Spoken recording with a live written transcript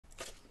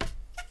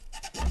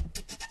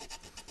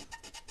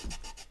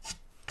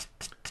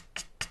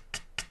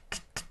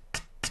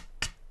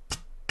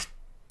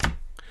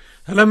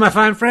Hello, my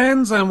fine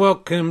friends, and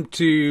welcome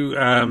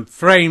to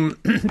frame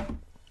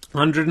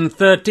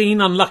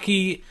 113,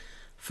 unlucky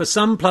for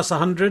some, plus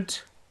 100,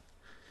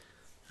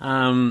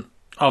 of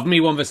Me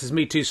 1 versus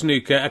Me 2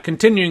 snooker, a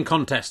continuing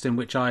contest in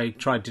which I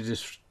tried to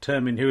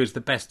determine who is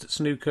the best at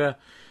snooker.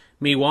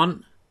 Me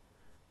 1,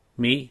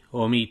 me,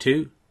 or Me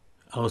 2,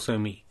 also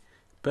me.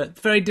 But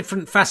very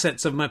different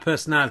facets of my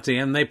personality,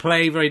 and they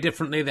play very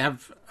differently. They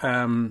have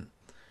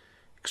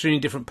extremely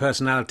different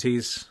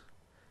personalities,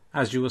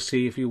 as you will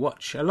see if you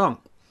watch along.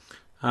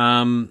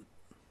 Sorry,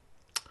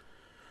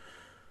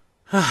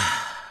 I've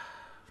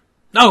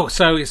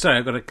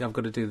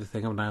got to do the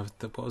thing.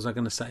 What was I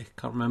going to say?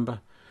 Can't remember.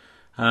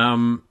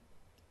 I've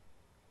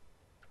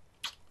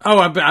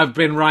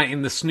been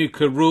writing the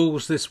snooker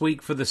rules this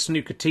week for the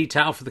snooker tea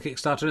towel for the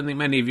Kickstarter. I don't think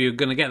many of you are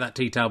going to get that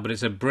tea towel, but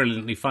it's a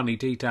brilliantly funny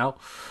tea towel,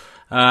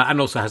 and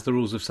also has the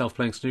rules of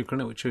self-playing snooker in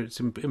it, which it's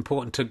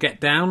important to get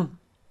down.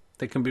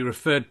 They can be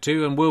referred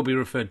to and will be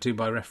referred to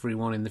by Referee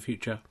One in the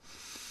future.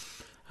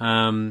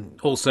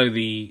 Also,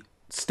 the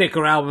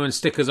sticker album and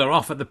stickers are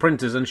off at the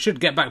printers and should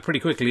get back pretty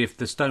quickly if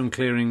the stone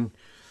clearing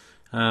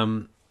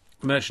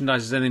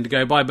merchandise is anything to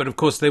go by. But of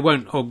course, they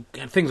won't, or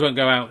things won't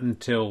go out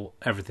until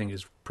everything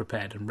is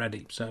prepared and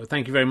ready. So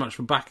thank you very much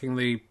for backing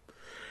the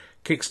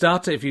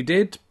Kickstarter. If you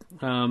did,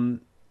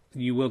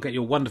 you will get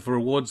your wonderful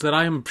rewards that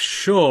I am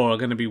sure are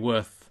going to be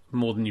worth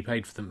more than you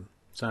paid for them.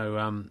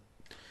 So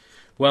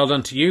well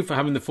done to you for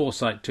having the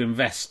foresight to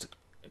invest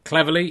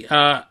cleverly.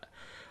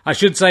 I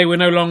should say we're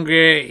no longer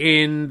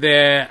in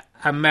the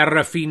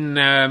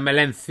Amarafina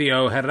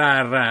Melencio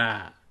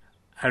Herrera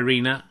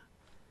arena.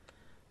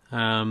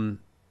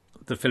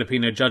 The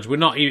Filipino judge.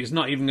 It's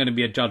not even going to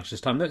be a judge this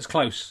time. That's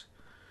close.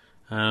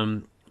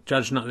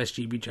 Judge not lest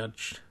ye be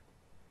judged.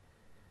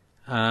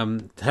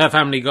 Her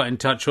family got in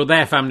touch, or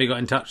their family got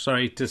in touch,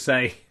 to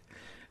say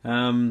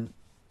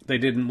they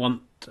didn't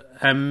want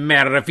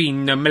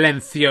Amarafina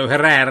Melencio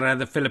Herrera,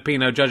 the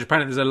Filipino judge.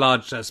 Apparently there's a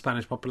large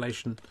Spanish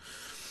population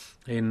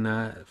in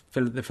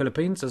the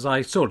Philippines, as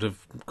I sort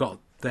of got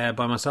there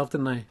by myself,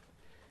 didn't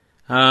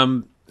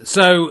I?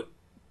 So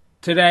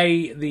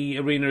today the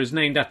arena is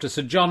named after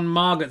Sir John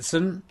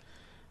Margetson,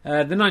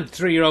 the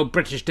 93-year-old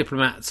British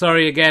diplomat.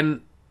 Sorry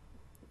again,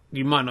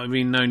 you might not have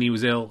even known he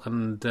was ill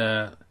and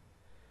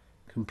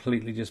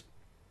completely just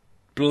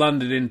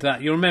blundered into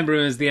that. You remember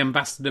him as the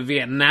ambassador to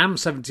Vietnam,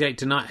 78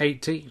 to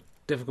 80.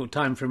 Difficult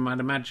time for him, I'd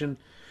imagine.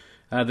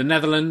 The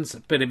Netherlands, a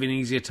bit of an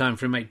easier time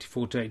for him,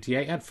 84 to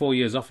 88. Had 4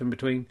 years off in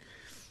between.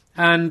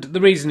 And the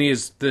reason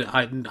is that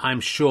I'm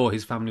sure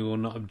his family will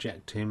not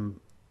object to him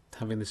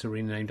having this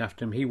arena named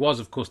after him. He was,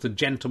 of course, the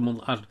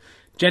gentleman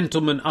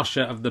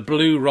usher of the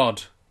Blue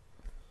Rod,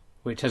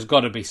 which has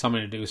got to be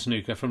something to do with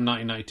snooker, from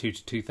 1992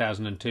 to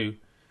 2002.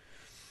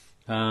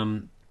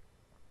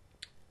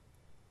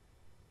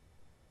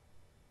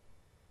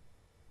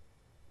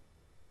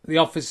 The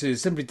office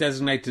is simply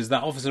designated as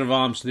that Officer of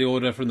Arms to the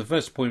Order from the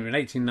first appointment in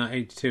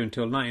 1882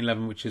 until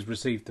 1911, which has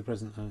received the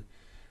present.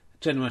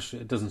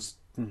 It doesn't.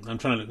 I'm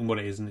trying to look at what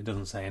it is, and it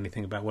doesn't say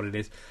anything about what it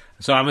is.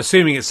 So I'm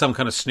assuming it's some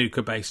kind of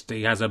snooker-based.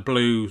 He has a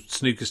blue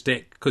snooker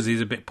stick because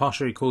he's a bit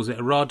posher. He calls it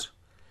a rod.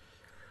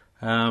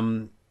 I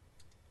mean,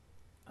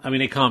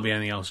 it can't be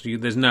anything else.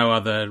 There's no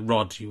other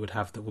rod you would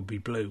have that would be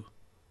blue.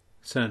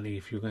 Certainly,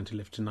 if you're going to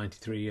live to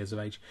 93 years of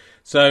age.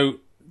 So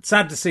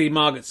sad to see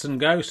Margetson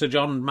go, Sir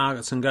John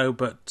Margetson go,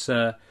 but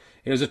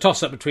it was a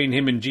toss-up between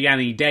him and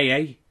Gianni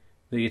Dei,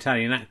 the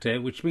Italian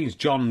actor, which means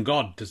John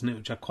God, doesn't it?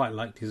 Which I quite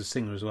liked. He's a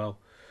singer as well.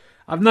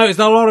 I've noticed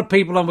a lot of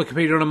people on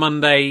Wikipedia on a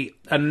Monday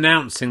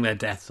announcing their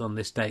deaths on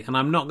this date, and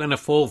I'm not going to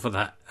fall for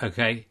that,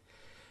 okay?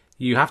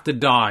 You have to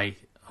die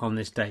on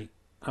this date.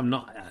 I'm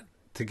not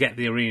to get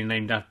the arena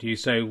named after you.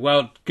 So,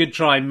 well, good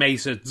try,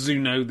 Mesa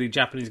Zuno, the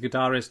Japanese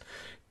guitarist.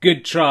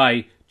 Good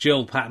try,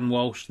 Jill Patton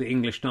Walsh, the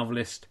English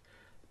novelist.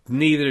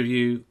 Neither of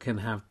you can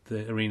have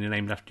the arena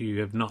named after you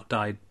who have not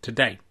died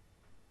today.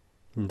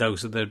 And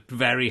those are the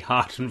very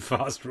hard and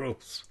fast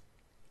rules.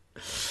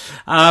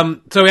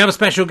 So we have a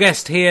special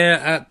guest here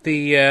at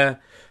the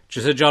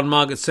Sir John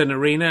Margetson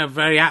Arena,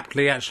 very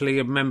aptly actually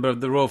a member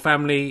of the royal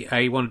family.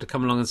 He wanted to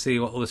come along and see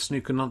what all the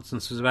snooker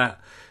nonsense was about.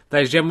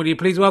 Ladies and gentlemen, will you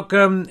please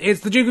welcome,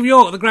 it's the Duke of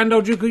York, the Grand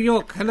Old Duke of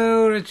York.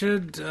 Hello,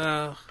 Richard.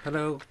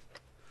 Hello.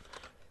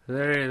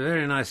 Very,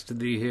 very nice to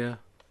be here.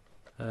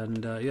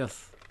 And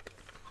yes,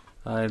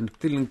 I'm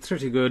feeling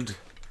pretty good.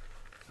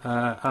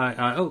 Was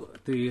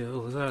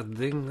that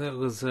thing? That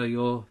was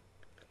your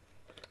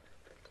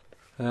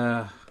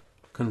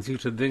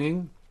computer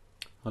dinging.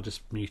 I'll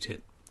just mute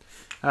it.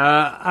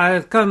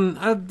 I've come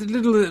a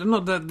little,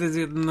 not that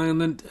busy at the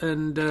moment,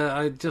 and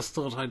I just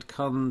thought I'd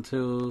come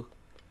to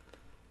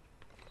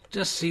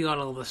just see what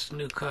all the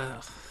snooker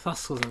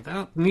fuss was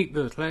about, meet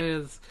the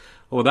players.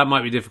 Oh, that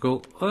might be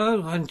difficult.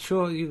 Oh, I'm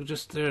sure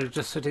they're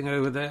just sitting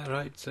over there,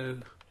 right? So,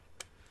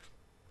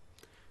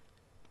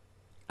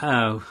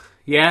 oh,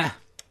 yeah.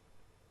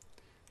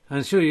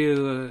 I'm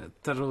sure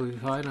that'll be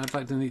fine. I'd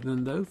like to meet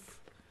them both.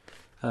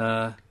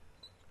 I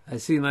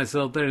see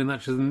myself very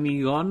much as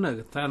me on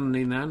a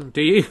family man.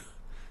 Do you?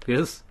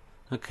 Yes.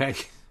 Okay.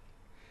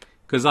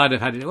 Because I'd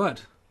have had you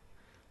what?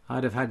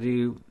 I'd have had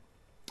you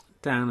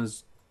down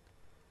as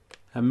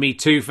a Me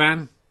Too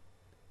fan.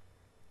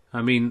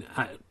 I mean,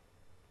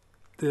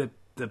 the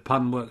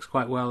pun works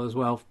quite well as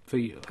well for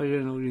you. I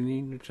don't know what you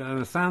need. I'm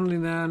a family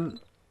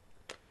man.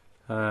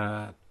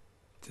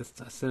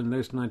 Just I spend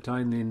most of my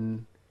time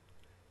in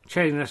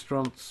chain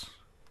restaurants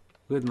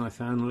with my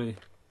family.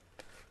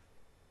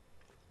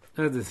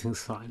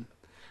 Everything's fine.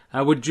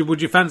 Would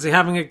you fancy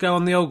having a go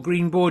on the old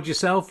green board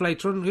yourself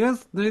later on?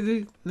 Yes,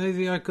 maybe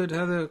I could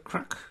have a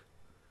crack.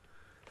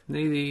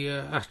 Maybe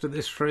after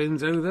this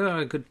frame's over,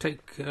 I could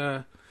take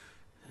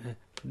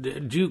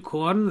Duke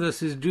 1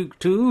 versus Duke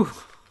 2.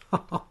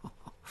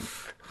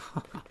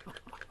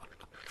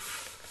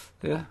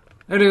 Yeah.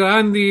 Anyway,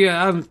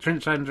 I'm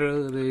Prince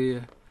Andrew,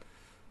 the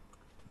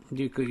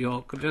Duke of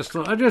York. I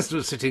just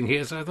was sitting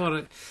here, so I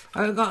thought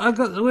I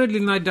got weirdly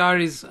my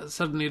diary's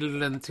suddenly a little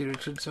lengthy,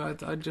 Richard. So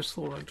I just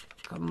thought I'd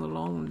come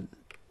along.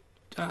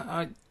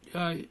 And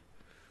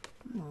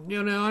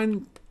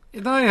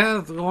if I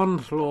have one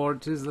flaw,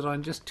 it is that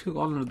I'm just too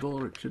honourable,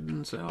 Richard,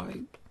 and so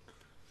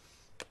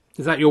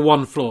Is that your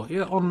one flaw?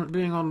 Yeah,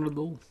 being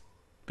honourable,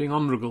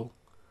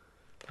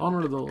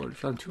 honourable,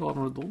 Richard. I'm too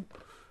honourable,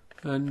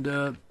 and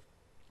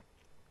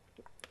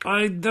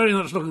I'm very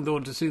much looking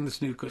forward to seeing the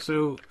snooker.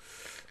 So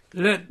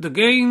let the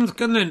games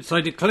commence.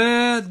 I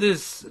declare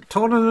this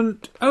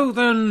tournament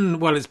open.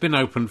 Well, it's been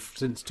open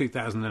since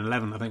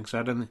 2011, I think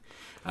so, don't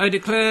I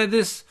declare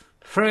this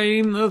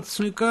frame of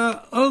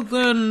snooker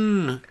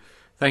open.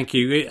 Thank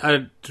you.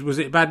 Was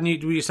it bad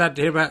news? Were you sad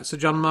to hear about Sir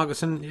John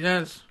Margerson?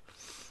 Yes.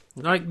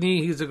 Like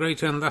me, he's a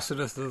great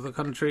ambassador to the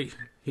country.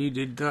 He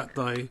did that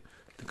by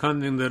the kind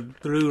thing that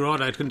through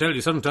rod. I can tell you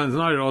sometimes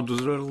my rod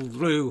was rolled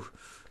through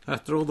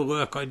after all the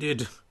work I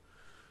did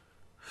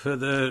for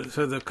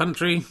the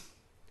country.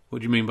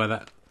 What do you mean by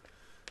that?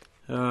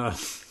 Not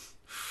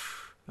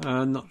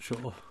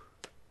sure.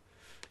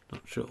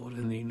 Not sure what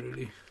I mean,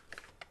 really.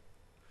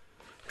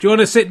 Do you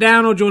want to sit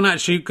down, or do you want to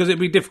actually? Because it'd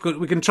be difficult.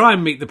 We can try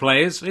and meet the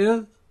players,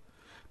 yeah.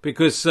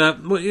 Because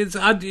this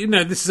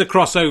is a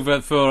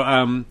crossover for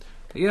I'm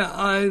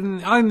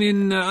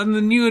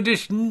the new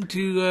addition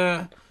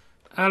to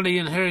Ali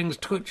and Herring's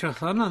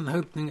Twitch-a-thon. I'm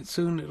hoping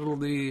soon it'll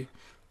be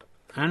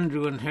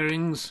Andrew and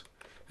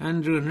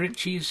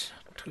Richie's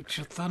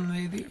Twitch-a-thon,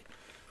 maybe.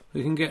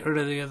 We can get rid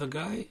of the other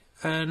guy.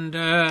 And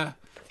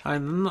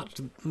I'm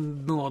not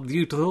more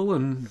beautiful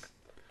and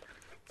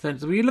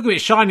sensible. You look a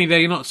bit shiny there.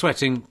 You're not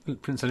sweating,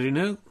 Prince Andrew.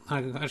 No,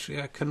 I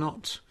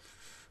cannot.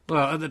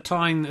 Well, at the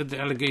time of the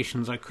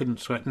allegations, I couldn't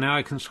sweat. Now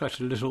I can sweat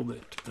a little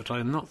bit, but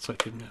I'm not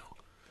sweating now.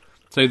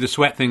 So the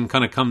sweat thing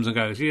kind of comes and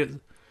goes, yes,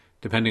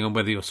 depending on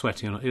whether you're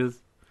sweaty or not, yes,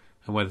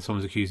 and whether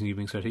someone's accusing you of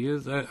being sweaty.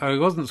 Yes, I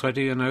wasn't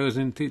sweaty, and I was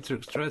in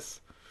theatre stress,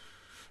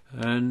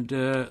 and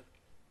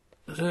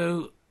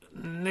so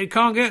they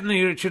can't get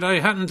me, Richard.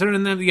 You happen to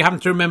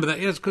remember that,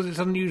 yes, because it's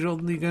unusual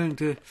me going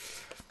to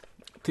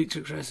Theatre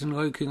Express in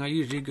Woking. I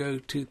usually go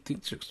to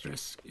Theatre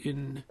Express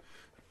in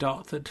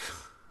Dartford.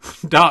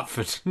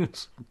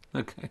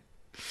 Okay.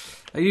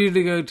 I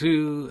usually go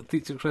to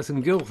Theatre Express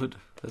in Guildford.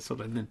 That's what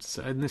I meant to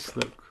say. I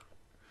misspoke.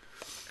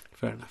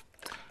 Fair enough.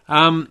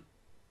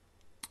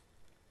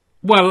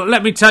 Well,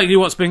 let me tell you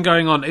what's been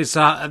going on. There's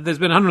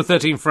been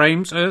 113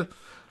 frames.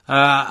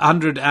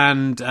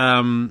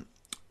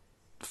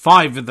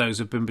 105 of those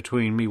have been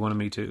between Me 1 and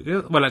Me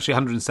 2. Well, actually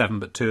 107,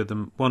 but two of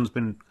them. One has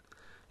been...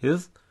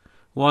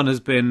 One has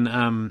been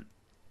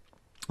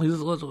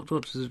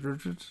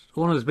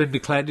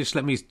declared. Just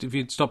let me, if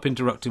you'd stop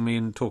interrupting me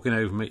and talking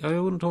over me. I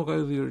wouldn't talk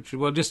over you, Richard.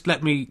 Well, just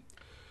let me.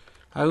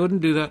 I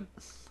wouldn't do that.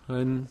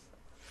 I'm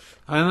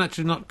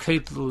actually not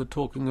capable of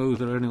talking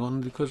over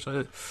anyone because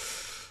an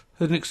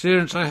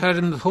experience I had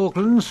in the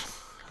Falklands.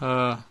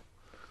 I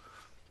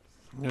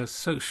was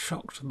so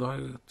shocked by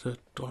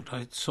what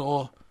I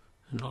saw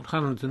in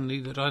Northampton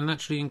that I'm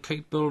actually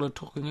incapable of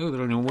talking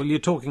over anyone. Well, you're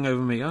talking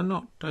over me. I'm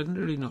not. I'm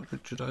really not,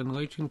 Richard. I'm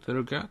waiting for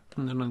a gap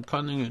and then I'm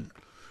cutting in.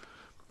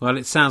 Well,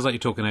 it sounds like you're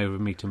talking over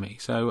me to me.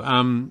 So, well,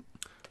 I'm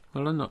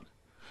not.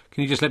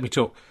 Can you just let me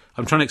talk?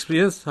 I'm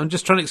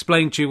just trying to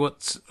explain to you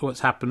what's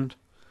happened.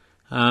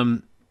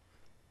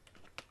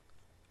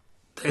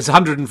 It's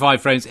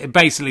 105 frames.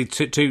 Basically,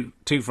 two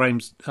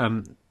frames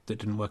that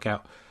didn't work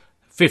out.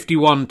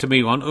 51 to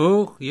Me 1.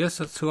 Oh, yes,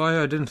 that's who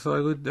I identify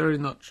with very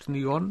much.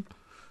 Me 1.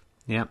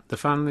 Yeah, the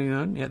family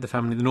man. Yeah, the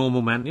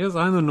normal man. Yes,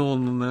 I'm the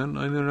normal man.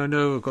 I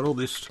know I've got all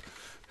this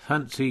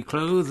fancy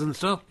clothes and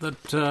stuff,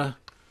 but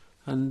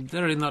I'm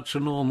very much a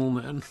normal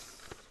man.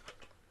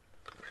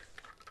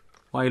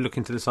 Why are you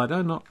looking to the side?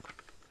 I'm not.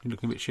 You're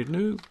looking a bit shit.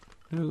 No,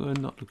 I'm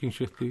not looking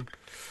shifty.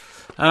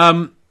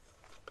 No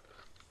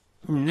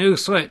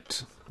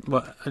sweat.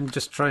 Well, I'm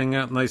just trying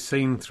out my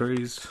same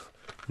phrase.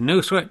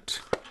 No sweat.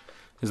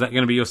 Is that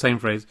going to be your same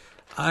phrase?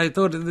 I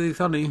thought it'd be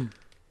funny.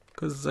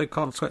 Because I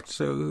can't sweat,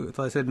 so if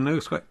I said no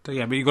sweat...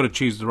 Yeah, but you've got to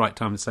choose the right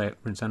time to say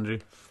it, Prince Andrew.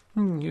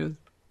 Yes.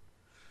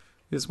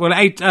 Well,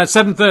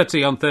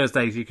 7:30 on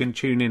Thursdays, you can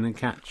tune in and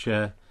catch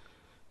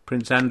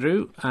Prince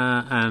Andrew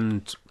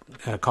and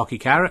Cocky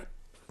Carrot.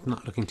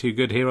 Not looking too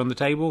good here on the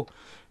table.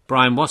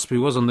 Brian Wasp,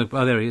 who was on the...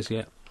 Oh, there he is,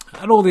 yeah.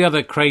 And all the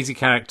other crazy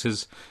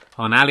characters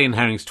on Ali and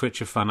Herring's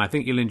Twitch are fun. I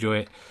think you'll enjoy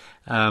it.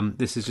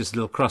 This is just a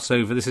little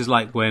crossover. This is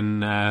like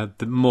when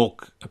the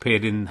Mork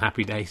appeared in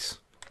Happy Days.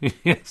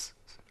 Yes.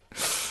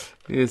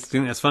 Yes,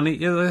 think that's funny.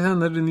 Yeah, I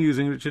found that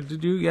amusing, Richard.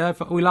 Did you? Yeah,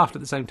 we laughed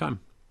at the same time.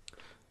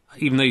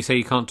 Even though you say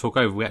you can't talk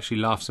over, we actually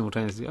laughed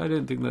simultaneously. I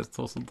don't think that's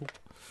possible.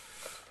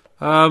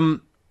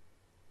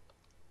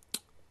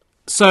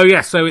 So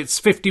it's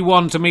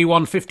 51 to me,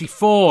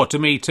 154 to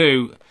me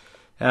too.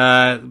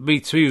 Me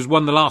too's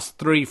won the last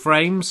 3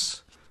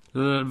 frames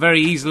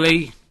very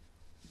easily,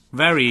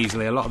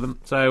 a lot of them.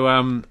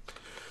 So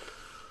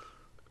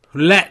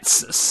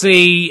let's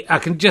see. I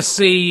can just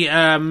see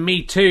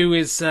Me Too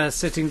is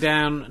sitting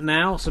down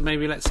now, so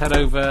maybe let's head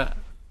over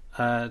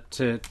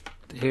to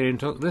hear him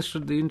talk. This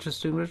should be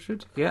interesting,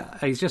 Richard. Yeah,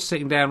 he's just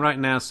sitting down right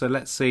now, so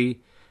let's see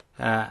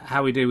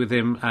how we do with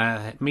him.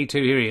 Me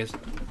Too, here he is.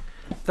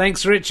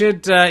 Thanks,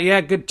 Richard.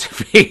 Yeah, good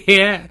to be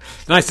here.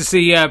 Nice to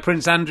see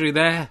Prince Andrew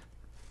there.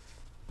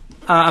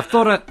 I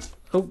thought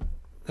Oh,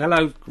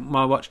 hello,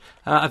 my watch.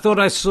 I thought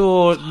I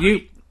saw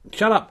you...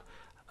 Shut up.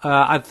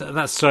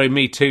 That's sorry,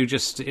 Me Too,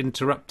 just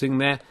interrupting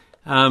there.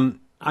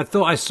 I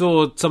thought I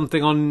saw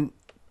something on...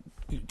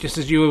 Just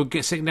as you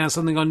were sitting down,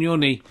 something on your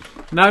knee.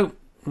 No,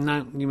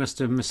 you must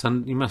have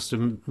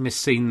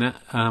misseen that.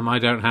 I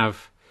don't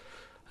have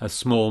a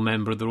small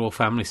member of the royal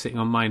family sitting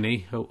on my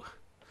knee. Oh.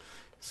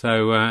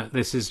 So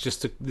this is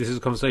a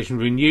conversation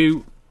between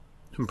you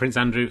and Prince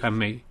Andrew and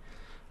me.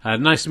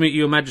 Nice to meet you,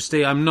 Your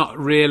Majesty. I'm not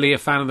really a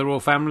fan of the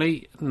royal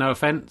family, no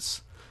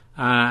offence,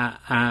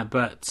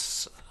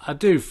 but I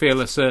do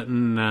feel a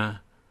certain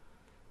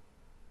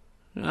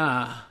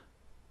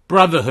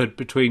brotherhood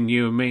between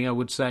you and me, I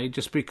would say,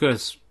 just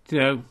because,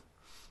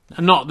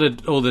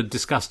 not all the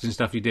disgusting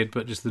stuff you did,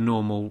 but just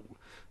the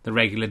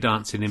regular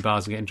dancing in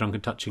bars and getting drunk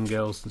and touching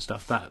girls and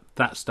stuff.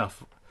 That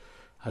stuff,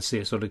 I see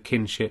a sort of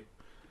kinship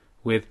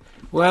with.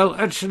 Well,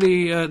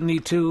 actually,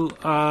 Neetu,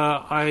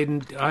 I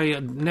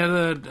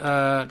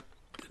never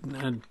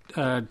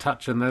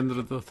touch and then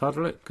the thought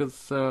of it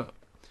because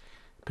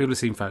people have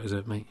seen photos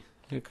of me.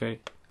 Okay,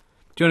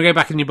 do you want to go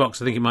back in your box?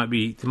 I think it might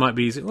be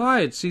easy. Why?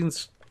 It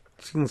seems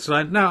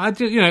like no.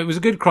 It was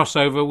a good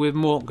crossover with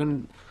Mork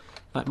and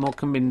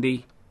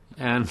Mindy,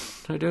 and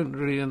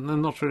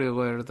I'm not really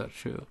aware of that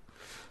show.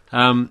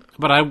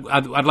 But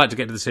I'd like to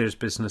get to the serious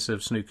business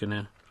of snooker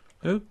now.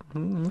 Oh,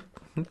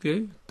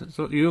 okay.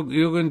 So you're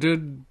going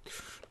to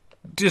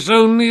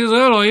disown me as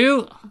well, are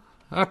you?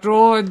 After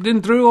all I've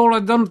been through, all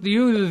I've done to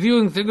you, the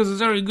viewing figures are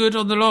very good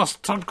on the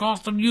last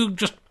podcast, and you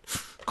just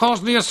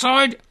cast me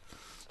aside,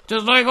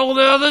 just like all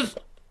the others.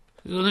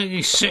 You make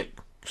me sick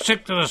to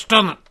the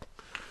stomach.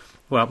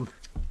 Well,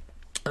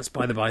 that's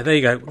by the by. There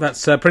you go.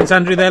 That's Prince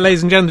Andrew there,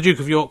 ladies and gentlemen, the Duke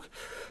of York.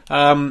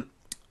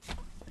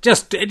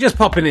 Just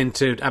popping in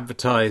to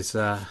advertise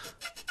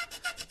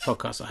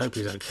podcast. I hope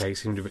he's okay. He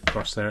seemed a bit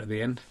cross there at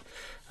the end.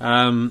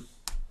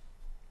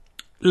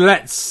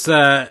 Let's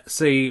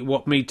see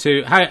what Me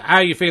Too. How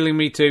are you feeling,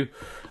 Me Too?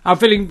 I'm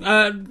feeling.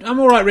 I'm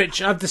all right,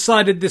 Rich. I've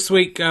decided this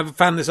week. I've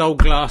found this old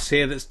glass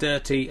here that's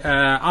dirty.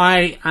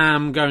 I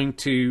am going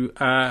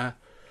to.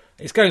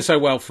 It's going so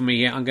well for me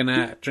here. I'm going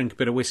to drink a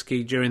bit of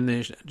whiskey during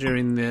the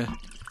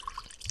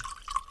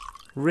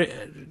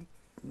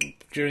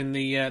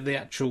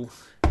actual.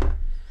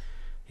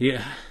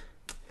 Yeah.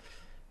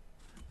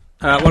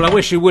 Well, I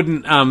wish you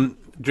wouldn't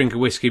drink a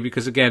whiskey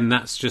because, again,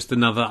 that's just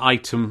another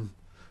item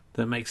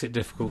that makes it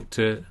difficult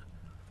to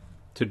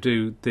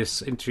do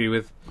this interview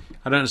with.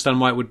 I don't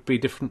understand why it would be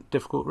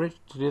difficult, Rich,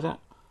 to do that.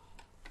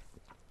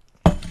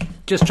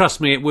 Just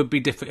trust me, it would be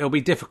it'll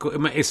be difficult.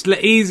 It's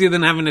easier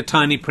than having a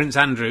tiny Prince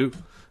Andrew,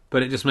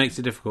 but it just makes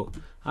it difficult.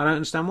 I don't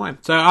understand why.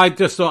 So I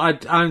just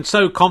thought I'm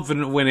so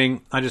confident of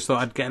winning. I just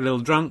thought I'd get a little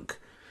drunk,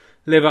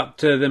 live up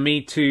to the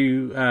Me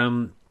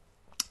Too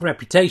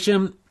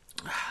reputation.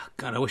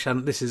 God, I wish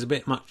this is a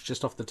bit much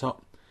just off the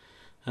top,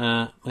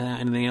 without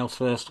anything else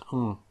first.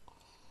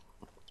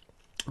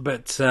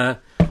 But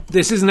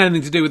this isn't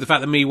anything to do with the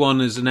fact that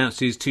Me1 has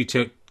announced he's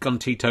gone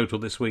teetotal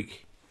this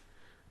week.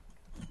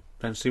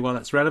 Don't see why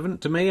that's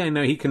relevant to me. I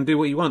know he can do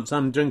what he wants.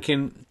 I'm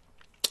drinking.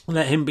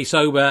 Let him be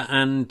sober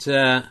and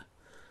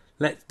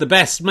let the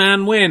best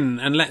man win.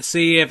 And let's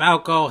see if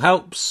alcohol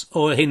helps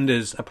or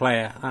hinders a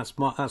player. That's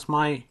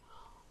my.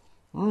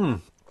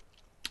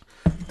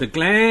 The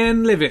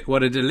Glenlivet.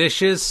 What a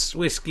delicious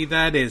whiskey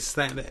that is.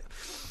 They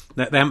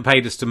haven't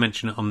paid us to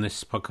mention it on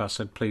this podcast,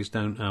 so please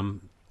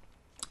don't.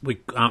 We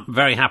are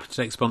very happy to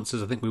take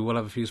sponsors. I think we will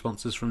have a few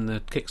sponsors from the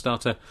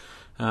Kickstarter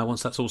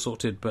once that's all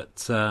sorted.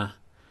 But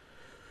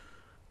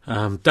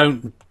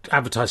don't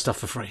advertise stuff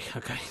for free.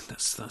 Okay,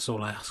 that's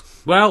all I ask.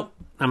 Well,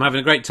 I'm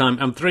having a great time.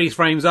 I'm 3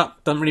 frames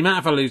up. Doesn't really matter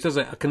if I lose, does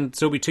it? I can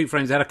still be 2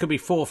 frames ahead. I could be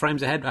 4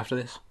 frames ahead after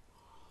this.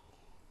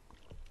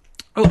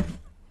 Oh.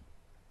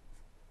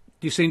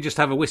 You seem just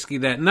have a whiskey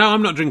there. No,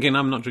 I'm not drinking.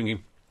 There's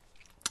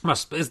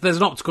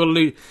an optical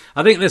illusion.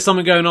 I think there's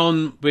something going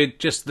on with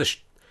just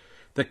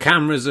the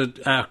cameras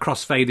are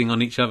cross-fading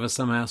on each other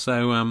somehow,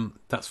 so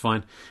that's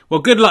fine. Well,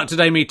 good luck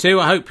today, me too.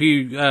 I hope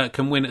you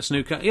can win at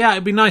snooker. Yeah,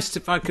 it'd be nice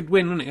if I could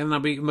win, wouldn't it? And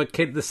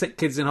the sick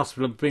kids in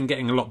hospital have been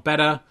getting a lot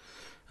better.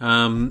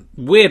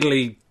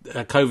 Weirdly,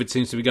 COVID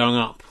seems to be going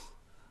up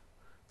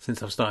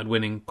since I've started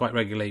winning quite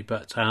regularly,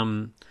 but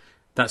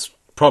that's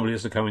probably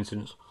just a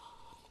coincidence.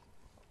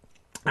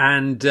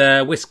 And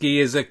whiskey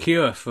is a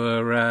cure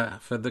for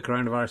the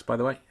coronavirus, by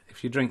the way.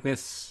 If you drink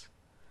this,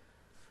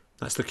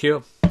 that's the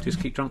cure. Just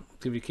keep drunk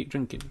till you keep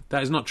drinking.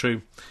 That is not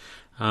true.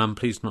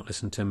 Please not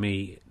listen to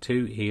me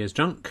too. He is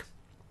drunk.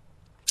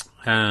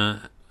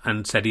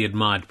 And said he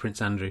admired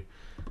Prince Andrew.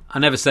 I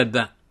never said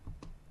that.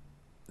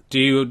 Do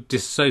you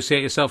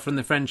dissociate yourself from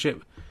the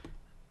friendship?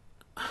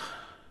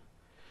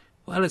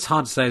 Well, it's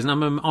hard to say, isn't it?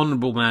 I'm an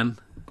honourable man,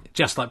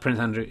 just like Prince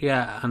Andrew.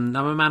 Yeah, and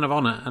I'm a man of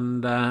honour.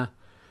 And,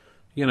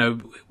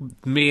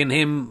 me and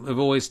him have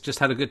always just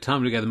had a good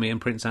time together, me and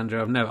Prince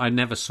Andrew. I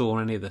never saw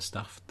any of the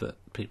stuff that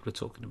people are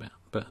talking about.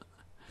 But,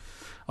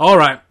 all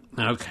right,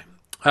 okay.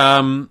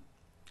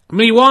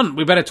 Me one,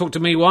 we better talk to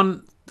me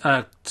one.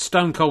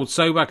 Stone cold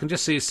sober. I can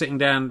just see he's sitting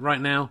down right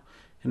now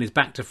in his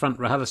back to front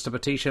RHLSTP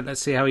t-shirt.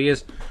 Let's see how he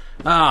is.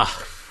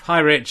 Hi,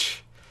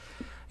 Rich.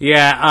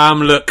 Yeah,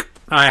 look,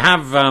 I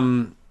have,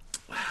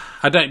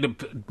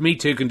 Me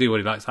Too can do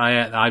what he likes.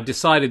 I've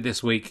decided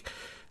this week,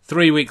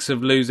 3 weeks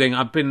of losing.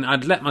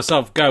 I'd let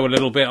myself go a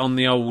little bit on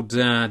the old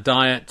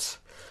diet.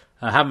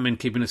 I haven't been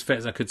keeping as fit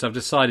as I could, so I've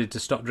decided to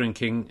stop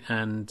drinking,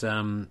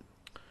 and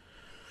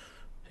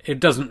it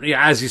doesn't,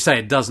 as you say,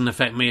 it doesn't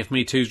affect me if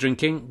Me Too's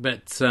drinking,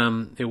 but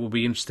it will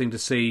be interesting to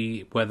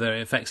see whether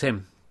it affects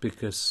him,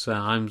 because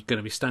I'm going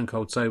to be stone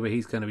cold sober,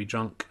 he's going to be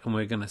drunk, and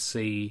we're going to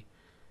see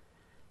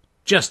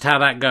just how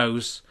that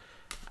goes.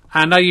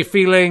 And are you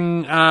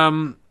feeling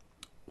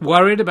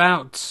worried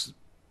about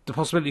the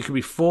possibility it could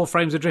be 4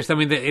 frames adrift? I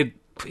mean,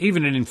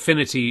 even in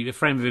infinity, a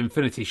frame of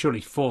infinity,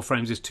 surely 4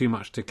 frames is too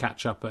much to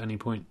catch up at any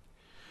point.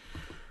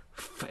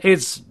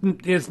 It's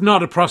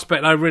not a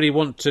prospect I really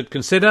want to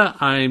consider.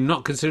 I'm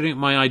not considering it.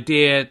 My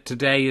idea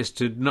today is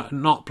to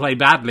not play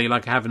badly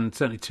like I have in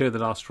certainly 2 of the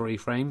last 3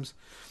 frames.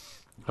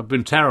 I've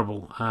been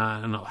terrible.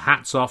 And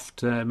hats off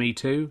to Me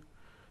Too.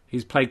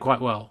 He's played quite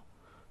well.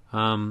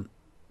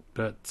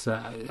 But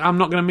I'm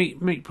not going to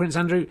meet Prince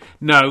Andrew.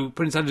 No,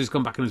 Prince Andrew's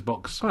gone back in his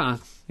box. Well,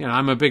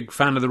 I'm a big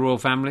fan of the royal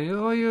family.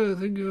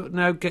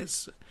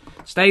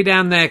 Stay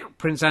down there,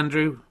 Prince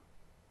Andrew.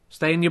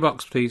 Stay in your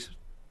box, please.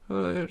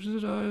 No,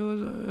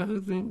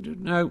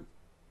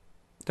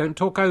 don't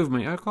talk over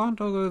me. I can't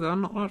talk over.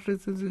 I'm not actually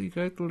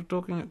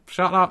talking.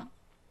 Shut up.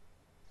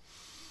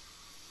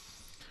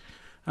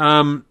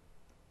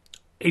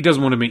 He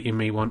doesn't want to meet you,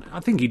 me one.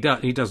 I think he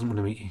does. He doesn't want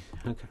to meet you.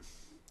 Okay.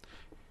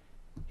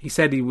 He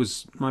said he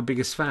was my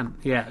biggest fan.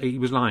 Yeah, he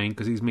was lying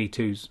because he's Me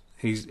Too's.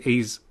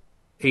 He's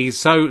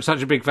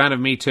such a big fan of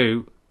Me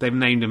Too. They've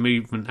named a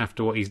movement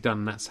after what he's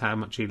done. That's how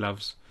much he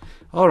loves.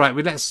 All right,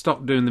 let's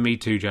stop doing the Me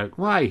Too joke.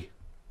 Why?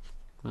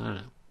 I don't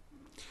know.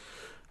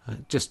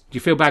 Just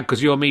you feel bad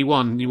because you're Me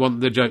One. You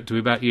want the joke to be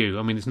about you.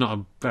 I mean, it's not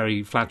a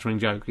very flattering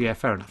joke. Yeah,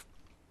 fair enough.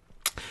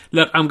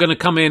 Look, I'm going to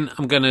come in.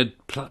 I'm going to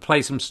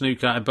play some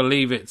snooker. I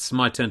believe it's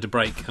my turn to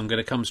break. I'm going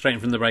to come straight in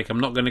from the break. I'm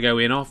not going to go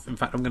in off. In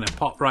fact, I'm going to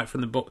pot right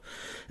from the book.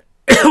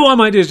 What I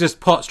might do is just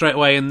pot straight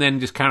away and then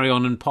just carry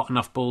on and pot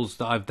enough balls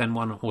that I've then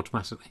won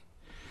automatically.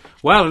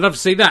 Well, I'd love to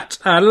see that.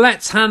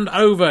 Let's hand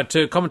over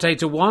to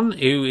commentator 1,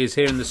 who is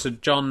here in the Sir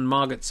John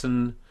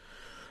Margetson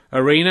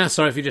Arena.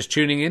 Sorry if you're just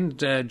tuning in.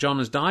 John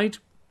has died.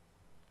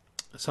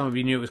 Some of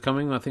you knew it was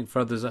coming. I think for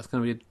others that's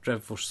going to be a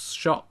dreadful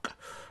shock.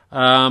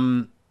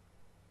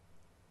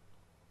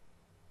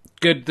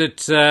 Good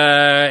that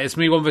it's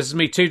Me 1 versus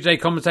Me 2 today,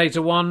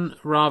 commentator 1,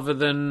 rather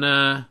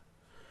than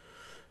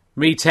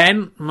Me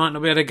 10. Might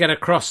not be able to get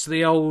across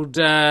the old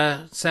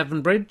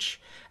Severn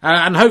Bridge.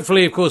 And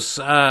hopefully, of course,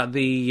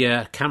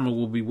 the camera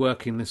will be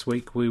working this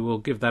week. We will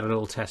give that a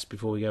little test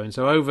before we go in.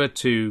 So over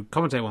to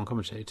commentator 1,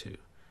 commentator 2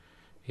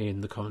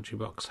 in the commentary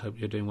box. Hope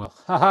you're doing well.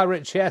 Haha,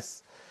 Rich,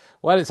 yes.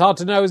 Well, it's hard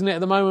to know, isn't it,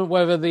 at the moment,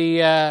 whether the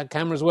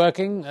camera's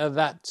working.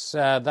 That's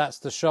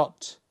the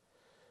shot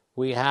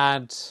we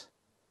had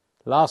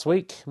last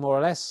week, more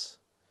or less.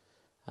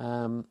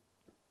 The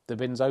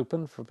bin's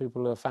open for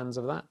people who are fans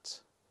of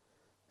that.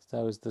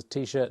 That was the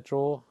T-shirt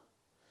draw.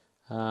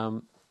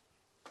 And,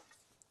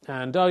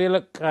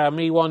 look,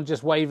 Me One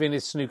just waving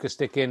his snooker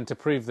stick in to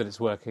prove that it's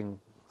working.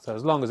 So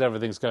as long as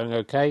everything's going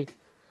okay,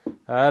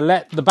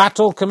 let the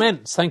battle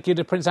commence. Thank you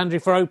to Prince Andrew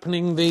for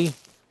opening the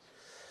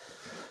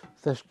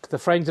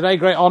frame today.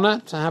 Great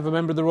honour to have a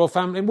member of the royal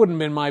family. It wouldn't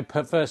have been my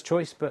first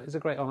choice, but it's a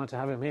great honour to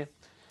have him here.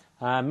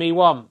 Me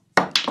One.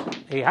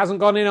 He hasn't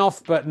gone in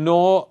off, but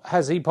nor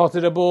has he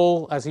potted a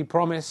ball as he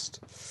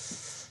promised.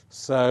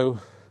 So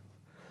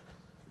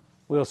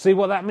we'll see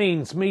what that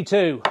means. Me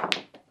Too.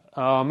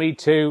 Oh, Me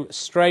Too.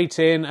 Straight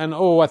in. And,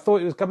 I thought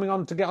he was coming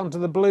on to get onto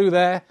the blue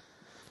there.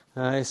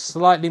 He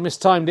slightly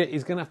mistimed it.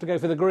 He's going to have to go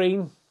for the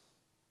green.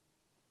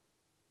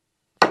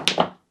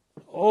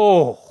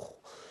 Oh,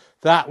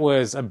 that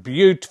was a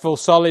beautiful,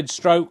 solid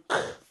stroke.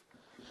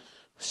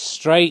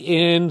 Straight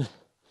in.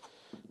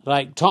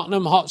 Like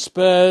Tottenham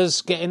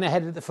Hotspurs getting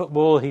ahead of the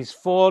football. He's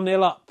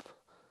 4-0 up.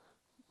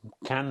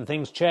 Can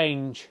things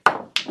change?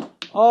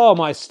 Oh,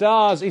 my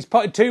stars. He's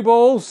potted 2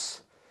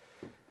 balls.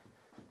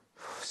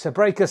 It's a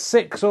break of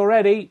 6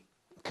 already.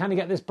 Can he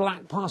get this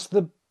black past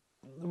the...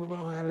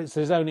 Well, it's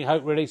his only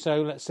hope, really,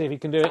 so let's see if he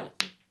can do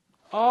it.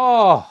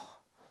 Oh,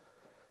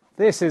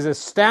 this is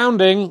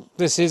astounding.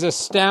 This is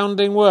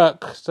astounding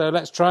work. So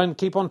let's try and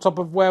keep on top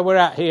of where we're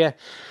at here.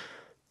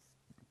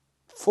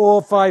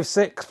 4, 5,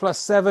 6 plus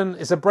 7.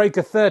 It's a break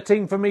of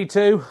 13 for me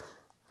too.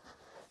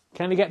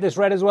 Can he get this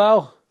red as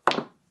well?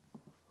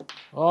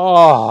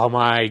 Oh,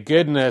 my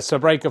goodness. A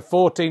break of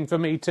 14 for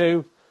me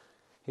too.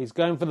 He's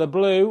going for the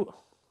blue.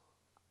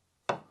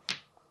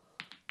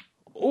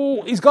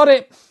 Oh, he's got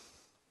it.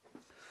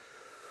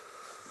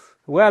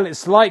 Well,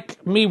 it's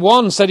like Me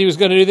One said he was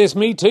going to do this.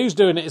 Me Two's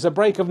doing it. It's a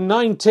break of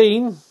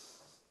 19.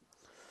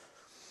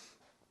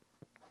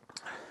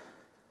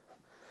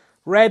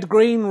 Red,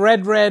 green,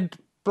 red, red,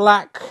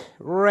 black,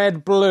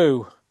 red,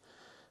 blue.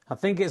 I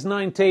think it's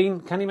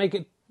 19. Can he make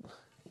it?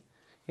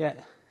 Yeah,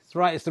 it's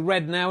right. It's the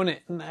red now,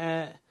 isn't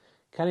it?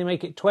 Can he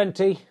make it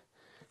 20?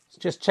 Let's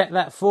just check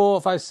that.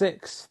 4, 5,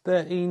 6,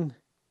 13.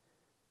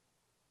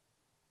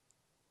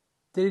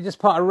 Did he just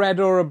pot a red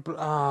or a...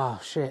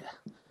 Oh, shit.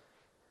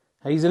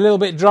 He's a little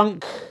bit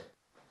drunk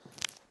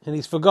and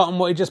he's forgotten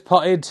what he just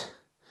potted.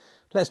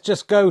 Let's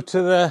just go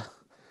to the...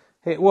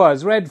 It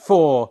was red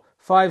 4,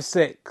 5,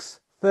 6,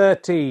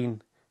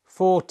 13,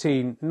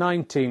 14,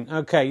 19.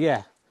 Okay,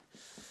 yeah.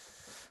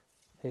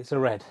 It's a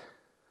red.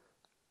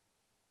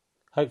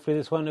 Hopefully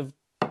this won't have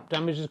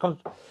damaged his...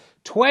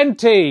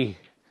 20!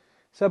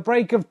 It's a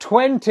break of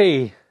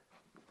 20.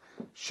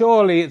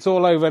 Surely it's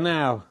all over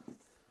now.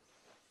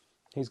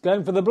 He's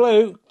going for the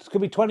blue. This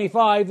could be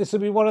 25. This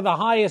would be one of the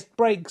highest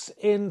breaks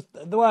in...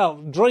 Well,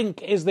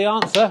 drink is the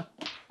answer.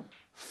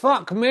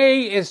 Fuck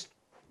me, it's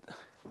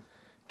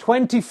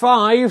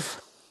 25.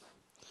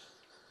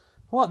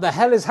 What the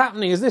hell is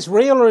happening? Is this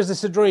real or is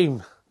this a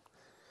dream?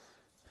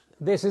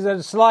 This is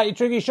a slightly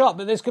tricky shot,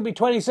 but this could be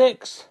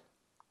 26.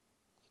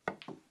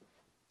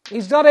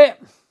 He's done it.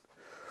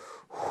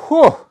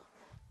 Whew.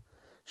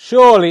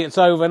 Surely it's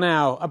over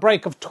now. A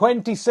break of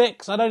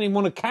 26. I don't even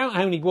want to count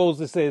how many balls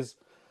this is.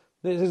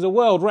 This is a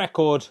world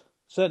record.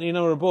 Certainly a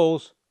number of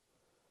balls.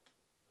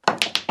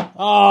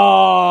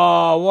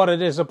 Oh, what a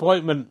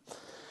disappointment.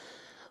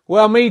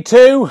 Well, Me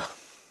Too.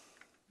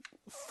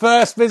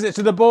 First visit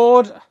to the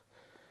board.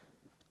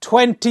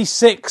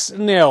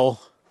 26-0.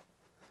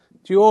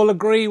 Do you all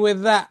agree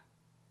with that?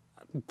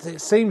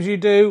 It seems you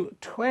do.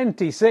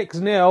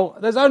 26-0.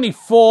 There's only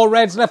 4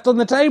 reds left on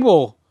the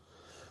table.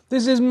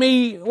 This is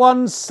Me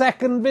One's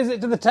second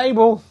visit to the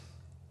table.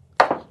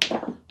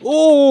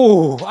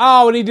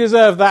 Oh, and he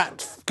deserved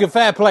that.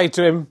 Fair play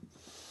to him.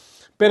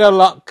 Bit of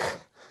luck.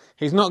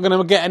 He's not going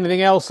to get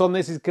anything else on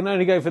this. He can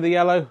only go for the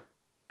yellow.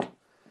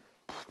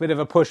 Bit of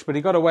a push, but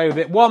he got away with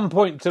it. 1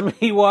 point to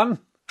Me One.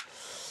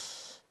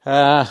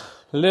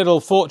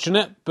 Little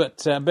fortunate,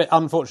 but a bit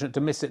unfortunate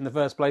to miss it in the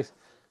first place.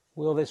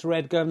 Will this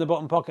red go in the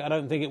bottom pocket? I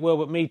don't think it will,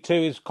 but Me Too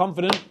is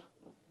confident.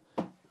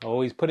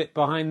 Oh, he's put it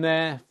behind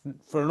there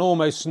for an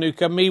almost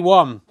snooker. Me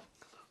One.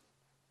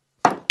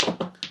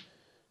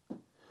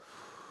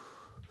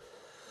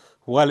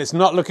 Well, it's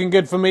not looking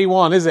good for Me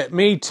One, is it?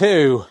 Me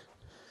Too.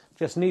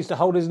 Just needs to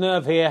hold his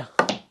nerve here.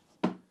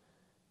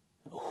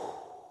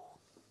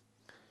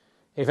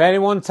 If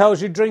anyone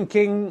tells you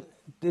drinking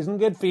isn't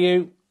good for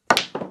you,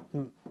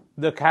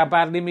 look how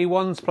badly Me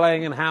One's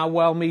playing and how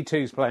well Me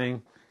Two's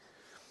playing.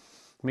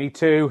 Me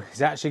Too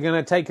is actually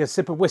going to take a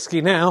sip of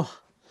whiskey now.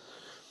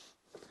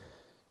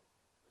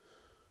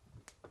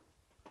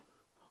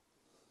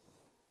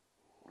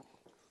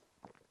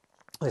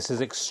 This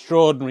is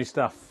extraordinary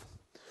stuff.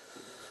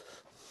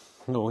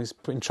 Oh, he's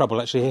in trouble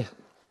actually here.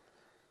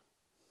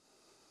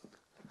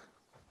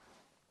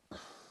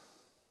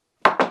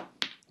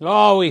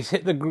 Oh, he's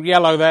hit the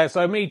yellow there.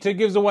 So Me Too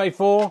gives away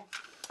 4.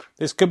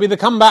 This could be the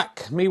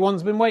comeback Me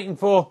One's been waiting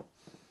for.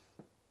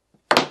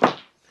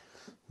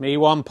 Me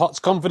One pots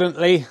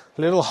confidently.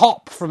 Little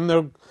hop from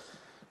the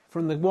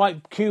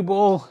white cue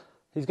ball.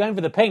 He's going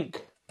for the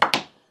pink.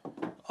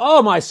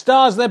 Oh, my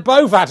stars, they're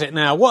both at it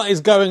now. What is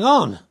going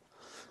on?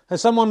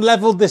 Has someone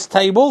levelled this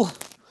table?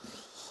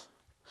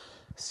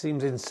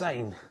 Seems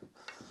insane.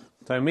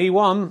 So Me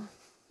One,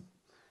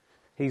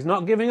 he's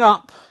not giving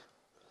up.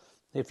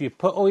 If you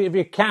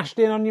cashed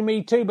in on your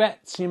Me Too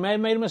bets, you may have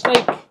made a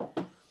mistake.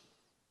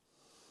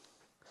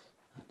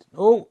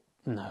 Oh,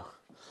 no.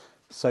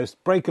 So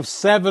break of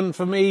 7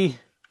 for Me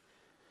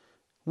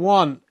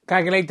One.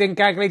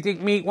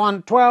 Calculating. Me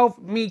One,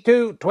 12. Me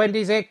Too,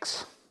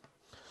 26.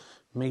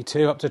 Me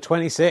Too up to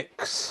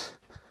 26.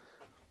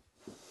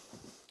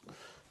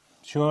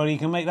 Surely he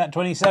can make that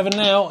 27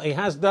 now. He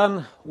has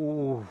done.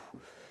 Ooh,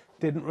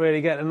 didn't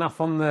really get enough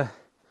on the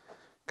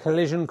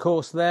collision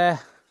course there.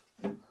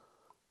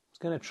 He's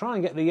going to try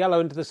and get the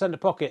yellow into the centre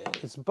pocket.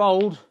 It's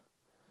bold.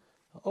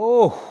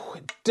 Oh,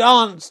 it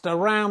danced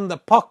around the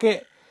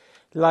pocket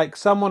like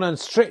someone on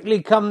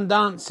Strictly Come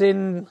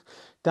Dancing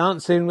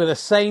with a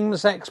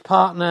same-sex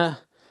partner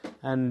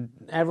And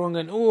everyone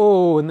going,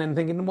 oh, and then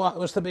thinking,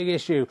 what's the big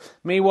issue?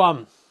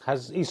 Mi-1,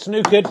 he's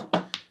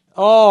snookered.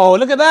 Oh,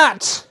 look at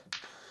that.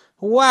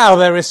 Wow,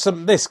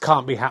 this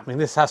can't be happening.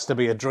 This has to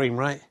be a dream,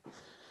 right?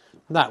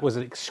 That was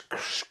an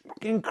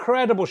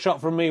incredible shot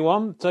from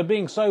Mi-1. So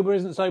being sober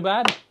isn't so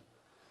bad.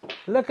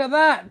 Look at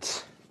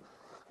that.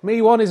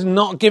 Mi-1 is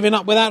not giving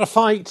up without a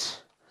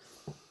fight.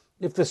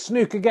 If the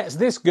snooker gets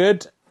this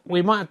good,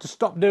 we might have to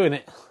stop doing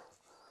it.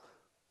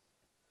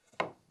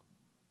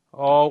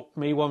 Oh,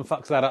 Mi-1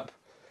 fucks that up.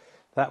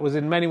 That was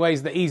in many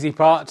ways the easy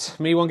part.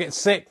 Mi-1 gets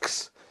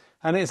 6.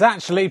 And it's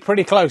actually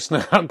pretty close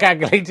now.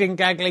 Calculating.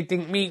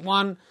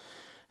 Mi-1,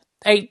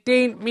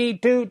 18.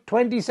 Mi-2,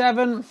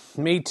 27.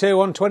 Mi-2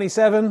 on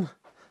 27.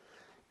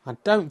 I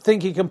don't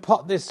think he can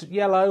pot this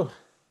yellow.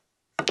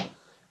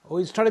 Oh,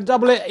 he's trying to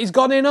double it. He's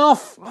gone in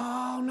off.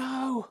 Oh,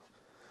 no.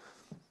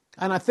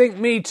 And I think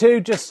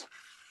Mi-2 just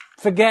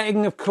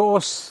forgetting, of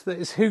course, that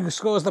it's who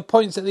scores the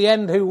points at the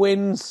end, who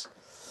wins.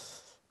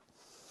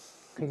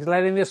 He's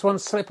letting this one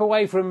slip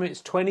away from him.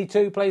 It's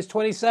 22, plays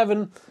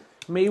 27.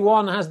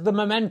 Mi-1 has the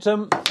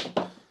momentum.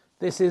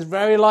 This is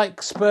very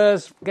like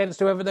Spurs against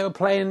whoever they were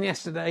playing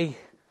yesterday.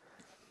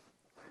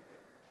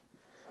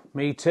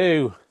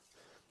 Mi-2.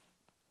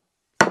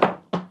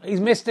 He's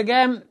missed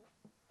again.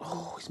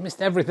 Oh, he's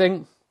missed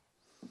everything.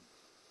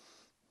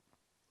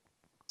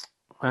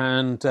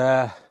 And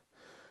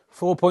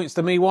 4 points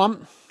to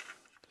Mi-1.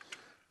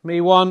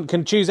 Mi-1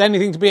 can choose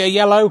anything to be a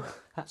yellow.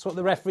 That's what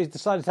the referee's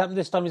decided to happen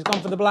this time. He's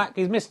gone for the black.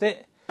 He's missed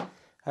it.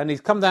 And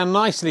he's come down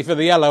nicely for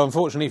the yellow,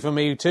 unfortunately for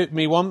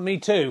Mi-1.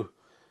 Mi-2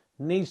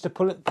 needs to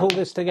pull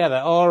this together.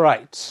 All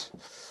right.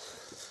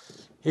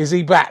 Is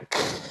he back?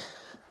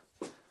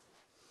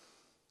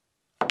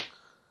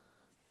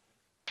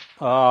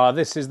 Ah,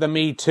 this is the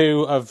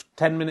Mi-2 of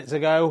 10 minutes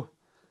ago.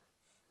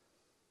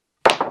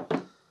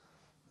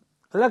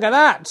 Look at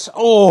that.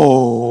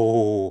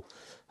 Oh,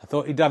 I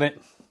thought he'd done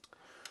it.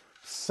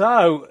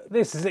 So,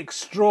 this is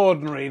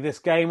extraordinary, this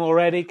game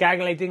already.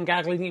 Calculating.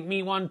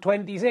 Mi-1,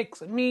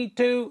 26.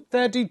 Mi-2,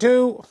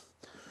 32.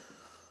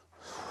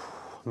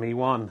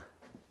 Mi-1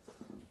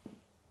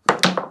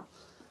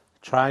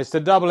 tries to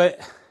double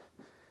it.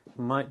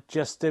 Might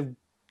just have...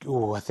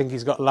 Oh, I think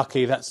he's got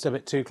lucky. That's a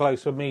bit too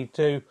close for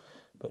Mi-2.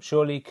 But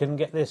surely he can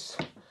get this...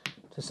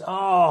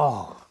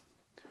 Oh!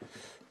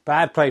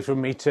 Bad play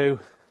from Mi-2.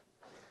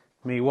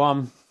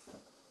 Mi-1.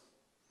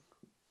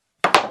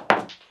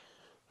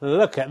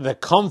 Look at the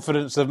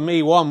confidence of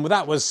Mi-1.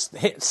 That was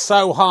hit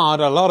so hard.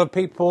 A lot of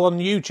people on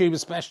YouTube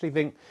especially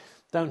think,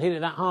 don't hit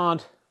it that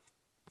hard.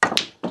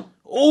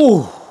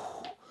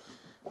 Oh!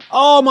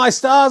 Oh, my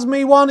stars.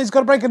 Mi-1, he's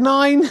got to break a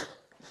 9.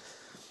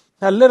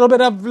 A little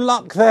bit of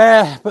luck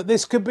there, but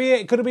this could be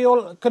it. Could it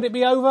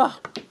be over?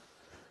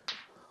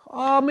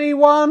 Oh,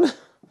 Mi-1.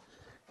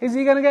 Is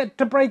he going to get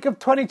to break of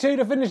 22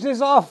 to finish this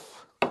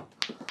off?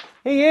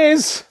 He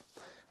is.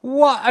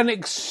 What an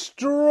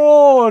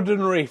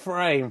extraordinary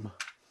frame.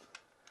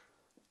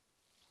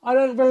 I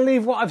don't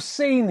believe what I've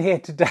seen here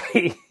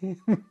today.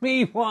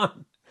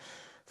 Mi-1,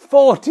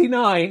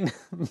 49.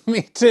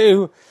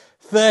 Mi-2,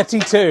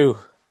 32.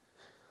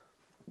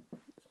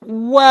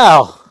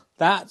 Well,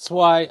 that's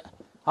why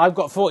I've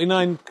got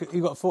 49,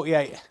 you've got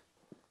 48.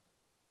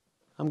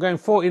 I'm going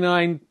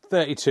 49,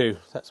 32.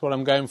 That's what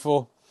I'm going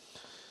for.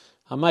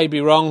 I may be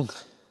wrong,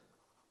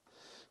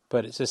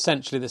 but it's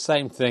essentially the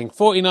same thing.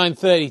 49,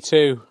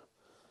 32.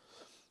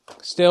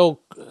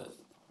 Still...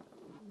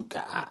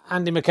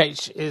 Andy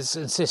McCage is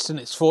insistent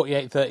it's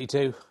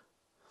 48-32.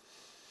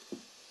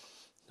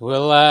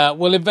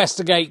 We'll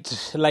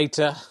investigate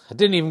later. I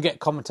didn't even get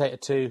commentator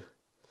 2.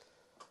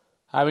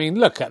 I mean,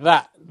 look at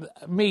that.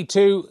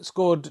 Mi-2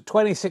 scored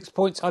 26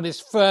 points on his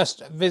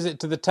first visit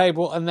to the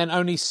table and then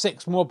only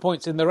 6 more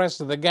points in the rest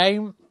of the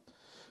game.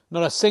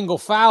 Not a single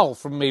foul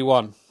from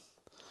Mi-1.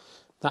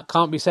 That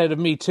can't be said of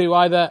Mi-2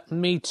 either.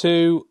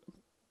 Mi-2,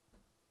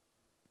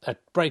 a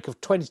break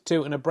of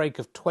 22 and a break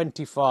of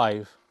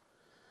 25.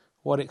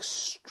 What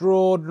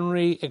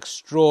extraordinary,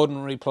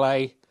 extraordinary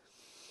play.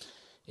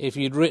 If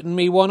you'd written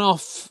Mi-1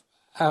 off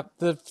at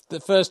the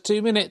first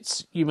 2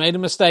 minutes, you made a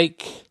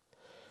mistake.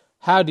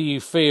 How do you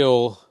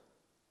feel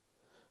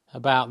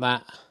about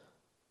that?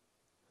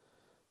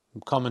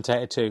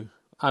 Commentator 2.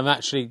 I'm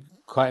actually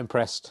quite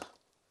impressed.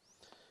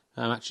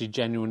 I'm actually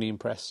genuinely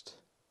impressed.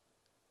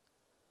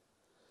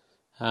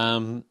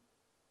 Yeah,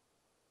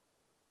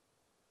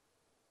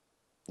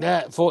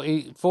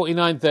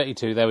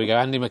 49-32. There we go.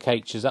 Andy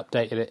McCage has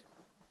updated it.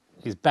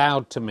 He's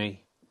bowed to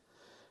me.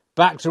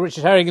 Back to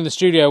Richard Herring in the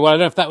studio. Well, I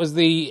don't know if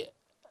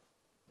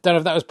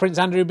that was Prince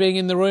Andrew being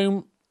in the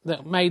room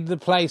that made the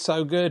play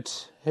so good.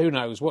 Who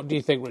knows? What do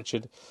you think,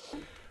 Richard?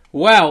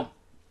 Well,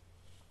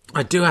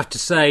 I do have to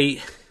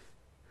say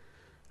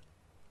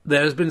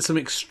there has been some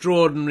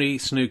extraordinary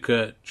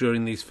snooker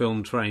during these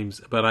filmed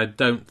frames, but I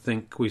don't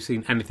think we've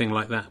seen anything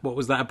like that. What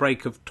was that? A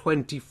break of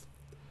 20?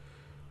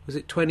 Was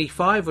it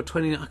 25 or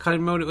 20? I can't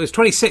even remember. It was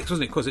 26,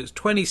 wasn't it? Because it was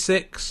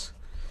 26.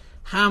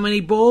 How many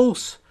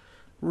balls?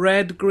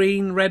 Red,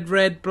 green,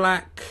 red,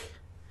 black,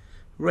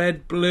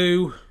 red,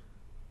 blue,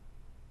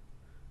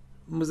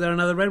 Was there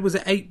another red? Was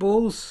it 8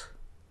 balls?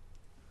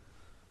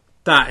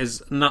 That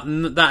is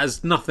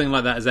nothing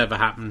like that has ever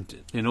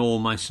happened in all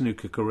my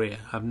snooker career.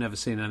 I've never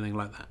seen anything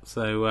like that.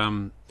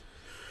 So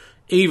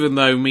even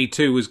though Me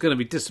Too was going to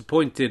be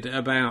disappointed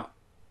about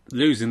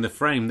losing the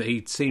frame that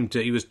he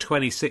was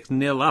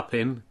 26-0 up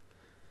in,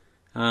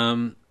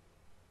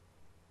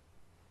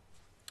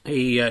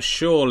 he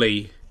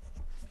surely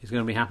is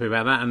going to be happy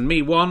about that. And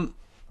Me won,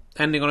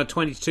 ending on a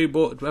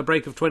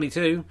break of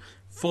 22,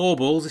 4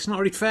 balls. It's not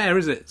really fair,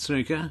 is it,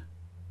 snooker?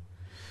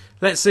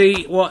 Let's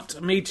see what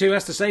Me Too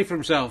has to say for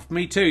himself.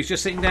 Me Too, he's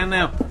just sitting down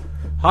now.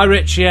 Hi,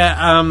 Rich. Yeah,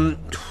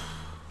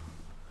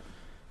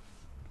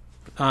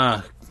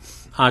 I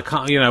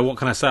can't. What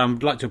can I say?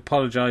 I'd like to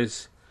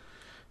apologise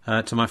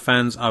to my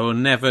fans. I will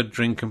never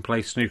drink and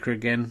play snooker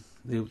again.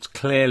 It was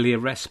clearly a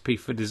recipe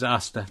for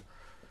disaster.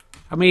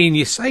 I mean,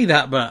 you say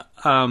that, but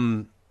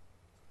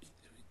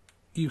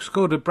you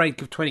scored a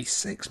break of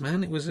 26,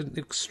 man. It was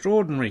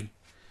extraordinary.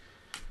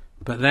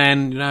 But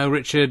then,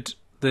 Richard,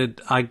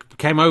 I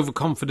became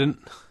overconfident.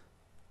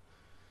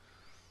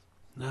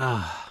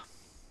 And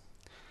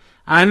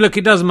look,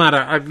 it doesn't matter.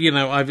 I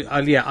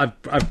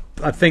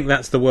think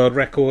that's the world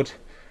record.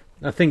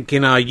 I think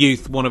in our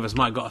youth, one of us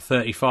might have got a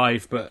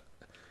 35, but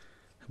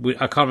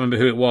I can't remember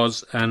who it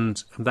was,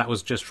 and that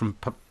was just from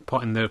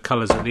potting the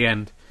colours at the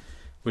end,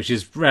 which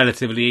is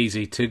relatively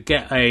easy. To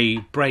get a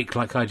break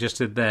like I just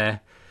did there,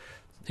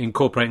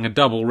 incorporating a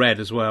double red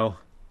as well,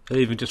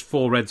 even just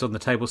 4 reds on the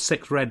table,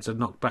 6 reds are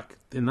knocked back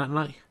in that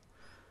night.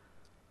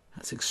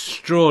 That's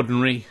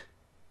extraordinary.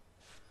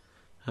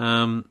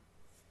 If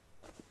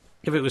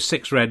it was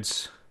 6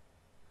 reds,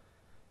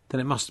 then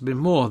it must have been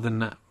more than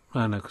that.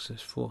 Oh no, because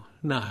it's 4.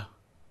 No.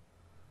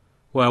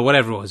 Well,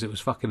 whatever it was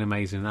fucking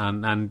amazing.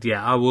 And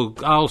yeah,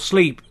 I'll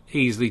sleep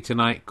easily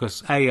tonight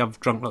because I've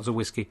drunk lots of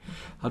whiskey.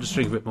 I'll just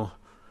drink a bit more.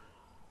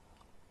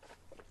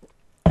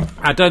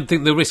 I don't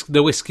think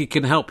the whiskey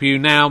can help you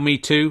now. Me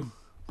Too.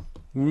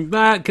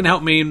 That can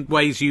help me in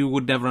ways you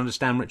would never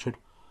understand, Richard.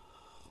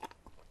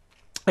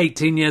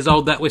 18 years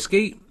old, that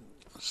whiskey.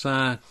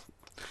 So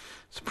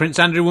Prince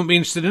Andrew wouldn't be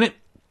interested in it.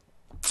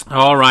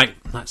 All right,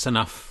 that's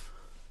enough.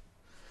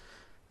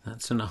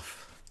 That's enough.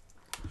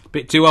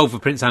 Bit too old for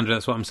Prince Andrew,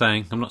 that's what I'm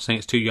saying. I'm not saying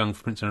it's too young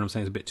for Prince Andrew, I'm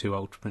saying it's a bit too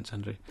old for Prince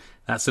Andrew.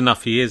 That's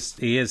enough, he is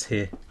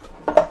here.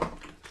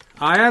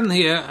 I am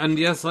here, and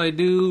yes, I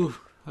do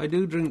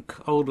drink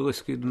older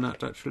whiskey than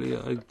that, actually.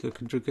 I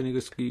can drink any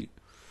whiskey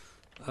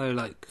I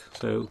like,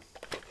 so...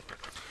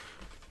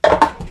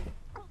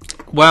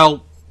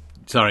 Well,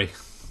 sorry.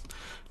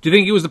 Do you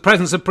think it was the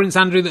presence of Prince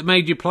Andrew that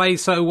made you play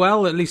so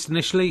well, at least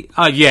initially?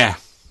 Yeah.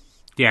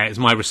 Yeah, it's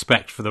my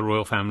respect for the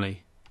royal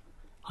family.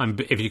 I'm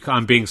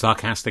being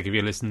sarcastic if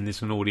you're listening to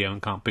this on audio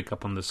and can't pick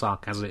up on the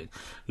sarcastic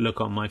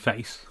look on my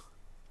face.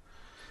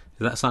 Is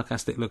that a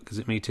sarcastic look? Is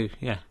it Me Too?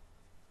 Yeah.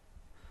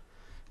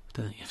 I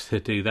don't think you have to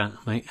do that,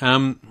 mate.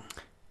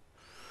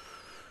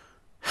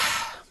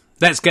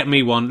 Let's get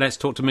Me One. Let's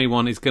talk to Me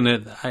One. I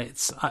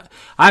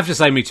have to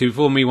say, Me Too,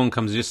 before Me One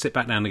comes, just sit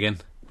back down again.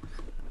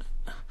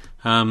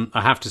 I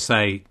have to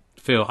say,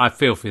 I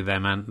feel for you there,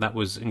 man. That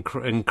was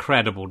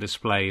incredible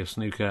display of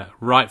snooker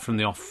right from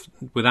the off,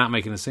 without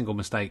making a single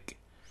mistake.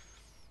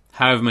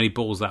 However many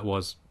balls that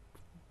was.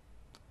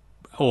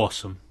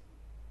 Awesome.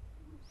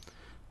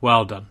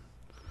 Well done.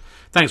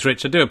 Thanks,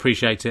 Rich. I do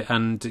appreciate it.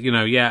 And,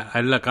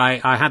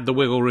 I had the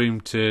wiggle room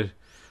to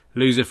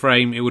lose a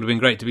frame. It would have been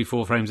great to be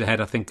 4 frames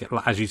ahead. I think,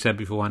 as you said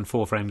before, and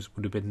 4 frames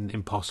would have been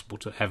impossible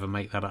to ever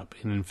make that up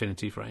in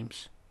infinity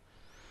frames.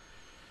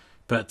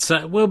 But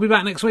we'll be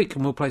back next week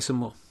and we'll play some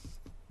more.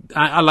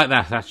 I like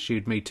that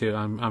attitude, Me Too.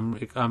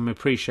 I'm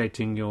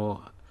appreciating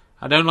your...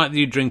 I don't like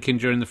you drinking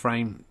during the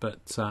frame,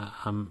 but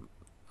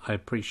I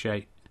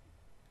appreciate...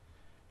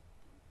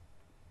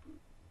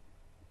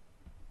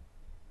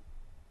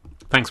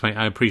 Thanks, mate.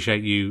 I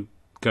appreciate you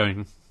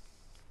going.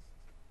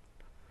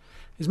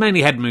 It's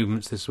mainly head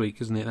movements this week,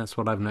 isn't it? That's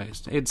what I've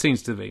noticed. It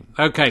seems to be.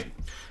 Okay.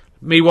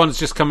 Me One's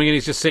just coming in.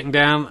 He's just sitting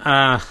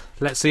down.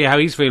 Let's see how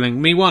he's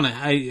feeling. Me One,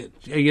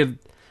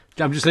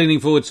 I'm just leaning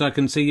forward so I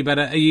can see you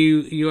better. Are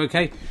you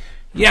okay?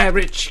 Yeah,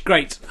 Rich,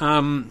 great.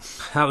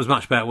 That was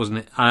much better, wasn't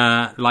it?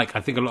 I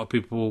think a lot of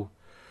people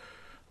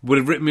would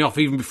have written me off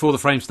even before the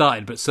frame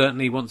started, but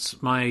certainly once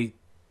I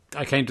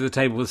came to the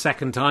table the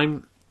second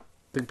time, I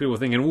think people were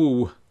thinking,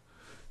 ooh,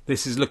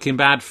 this is looking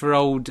bad for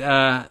old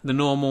the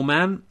normal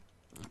man.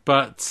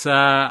 But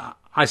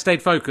I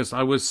stayed focused.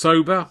 I was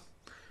sober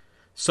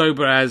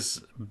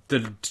as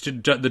the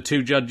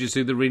 2 judges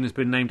who the arena's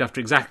been named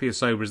after, exactly as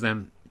sober as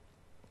them.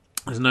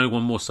 There's no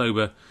one more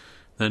sober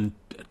than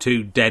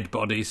 2 dead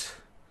bodies.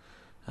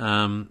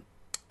 A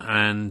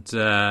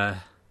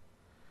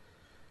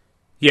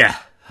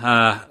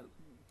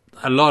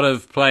lot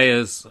of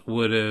players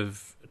would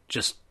have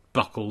just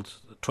buckled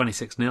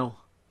 26-0.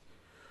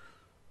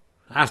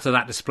 After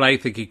that display,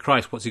 thinking,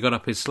 Christ, what's he got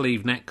up his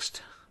sleeve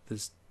next?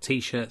 This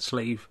T-shirt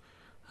sleeve.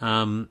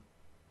 But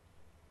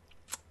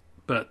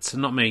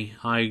not me.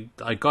 I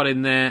got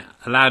in there,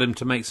 allowed him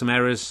to make some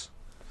errors,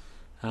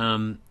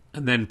 and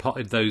then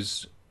potted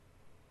those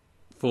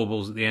 4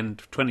 balls at the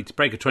end,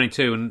 break of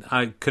 22, and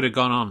I could have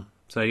gone on.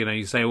 So,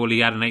 you say, well, he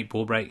had an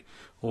 8-ball break,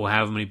 or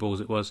however many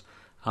balls it was.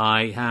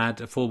 I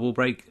had a 4-ball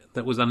break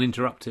that was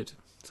uninterrupted.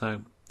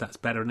 So that's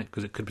better, isn't it?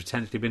 Because it could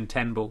potentially have been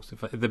 10 balls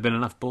if there'd been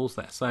enough balls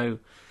there. So,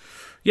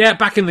 yeah,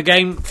 back in the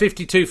game,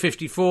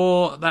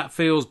 52-54. That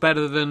feels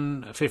better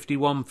than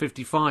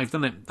 51-55,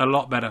 doesn't it? A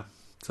lot better.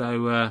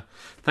 So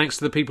thanks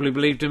to the people who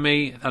believed in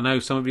me. I know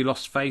some of you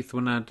lost faith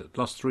when I'd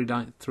lost three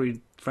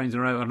frames in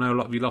a row. I know a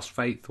lot of you lost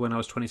faith when I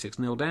was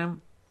 26-0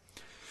 down.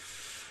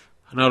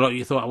 I know a lot of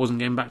you thought I wasn't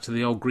getting back to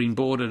the old green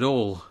board at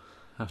all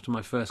after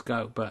my first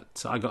go,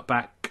 but I got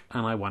back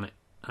and I won it.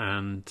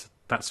 And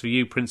that's for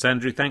you, Prince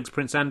Andrew. Thanks,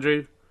 Prince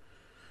Andrew.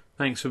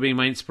 Thanks for being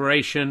my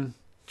inspiration,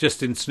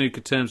 just in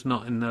snooker terms,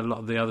 not in a lot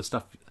of the other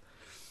stuff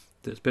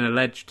that's been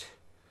alleged.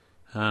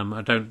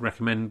 I don't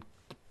recommend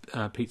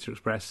Pizza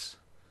Express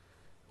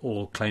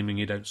or claiming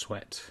you don't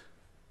sweat.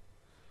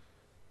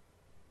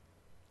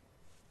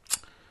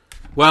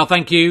 Well,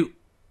 thank you.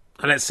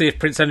 Let's see if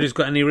Prince Andrew's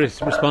got any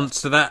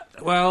response to that.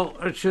 Well,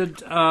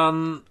 Richard,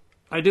 I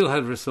do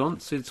have a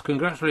response. It's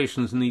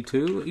congratulations,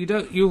 Nitu.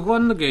 You've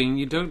won the game.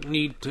 You don't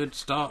need to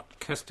start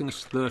casting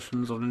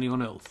aspersions on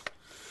anyone else.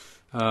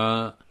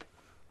 I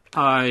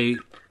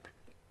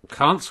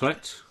can't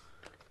sweat.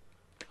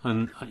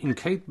 I'm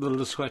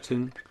incapable of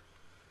sweating.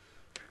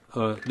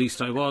 Or at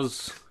least I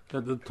was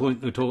at the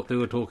point they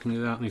were talking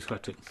without me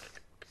sweating.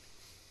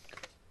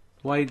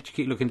 Why did you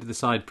keep looking to the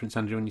side, Prince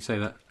Andrew, when you say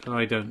that? Oh,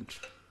 I don't.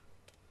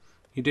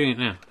 You're doing it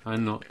now.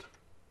 I'm not.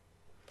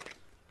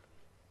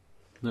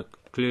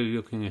 Look, clearly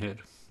looking ahead.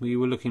 You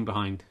were looking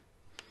behind.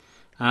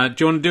 Do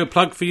you want to do a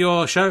plug for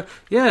your show?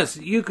 Yes,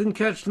 you can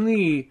catch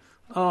me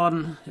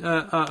on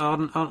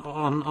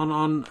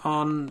Alan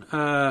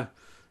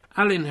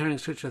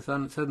Herring's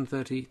Twitch-a-thon at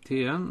 7:30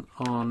 p.m.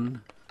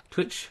 on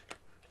Twitch.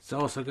 It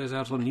also goes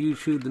out on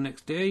YouTube the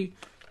next day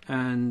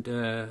and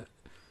as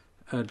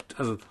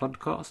a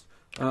podcast.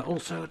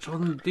 Also, it's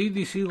on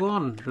DDC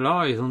One,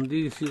 live on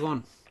DDC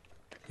One.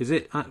 Is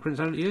it, Prince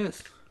Andrew?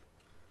 Yes.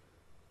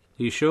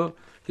 Are you sure?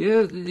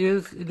 Yes,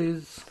 it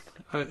is.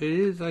 It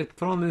is, I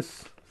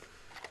promise.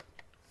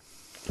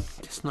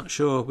 Just not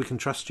sure we can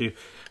trust you.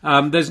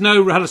 There's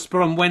no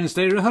RHLSTP on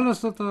Wednesday,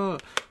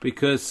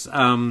 because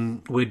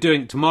we're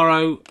doing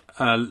tomorrow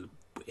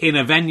in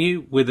a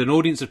venue with an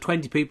audience of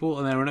 20 people,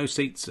 and there are no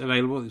seats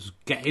available. It's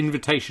get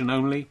invitation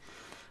only.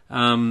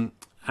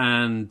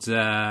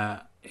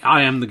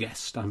 I am the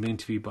guest. I'm being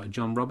interviewed by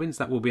John Robbins.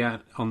 That will be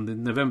out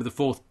on November the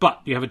 4th,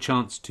 but you have a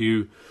chance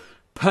to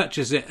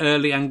purchase it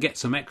early and get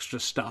some extra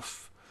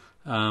stuff.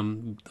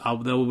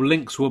 The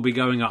links will be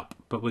going up,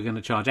 but we're going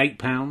to charge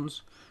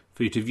 £8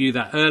 for you to view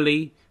that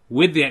early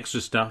with the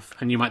extra stuff,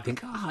 and you might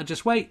think,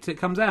 just wait till it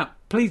comes out.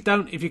 Please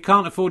don't. If you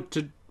can't afford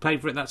to pay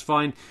for it, that's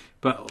fine,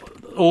 but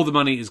all the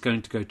money is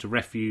going to go to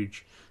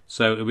Refuge,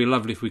 so it would be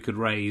lovely if we could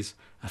raise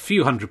a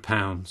few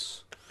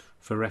 £100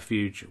 for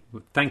Refuge.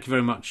 Thank you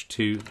very much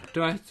to...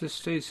 Do I have to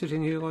stay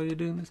sitting here while you're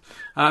doing this?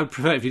 I would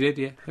prefer if you did,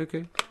 yeah.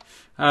 Okay.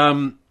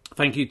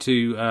 Thank you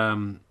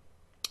to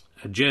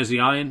Jersey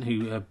Iron,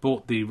 who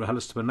bought the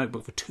RHLSTP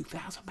notebook for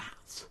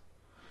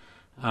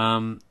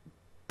 £2,000.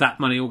 That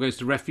money all goes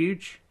to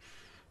Refuge.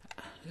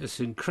 It's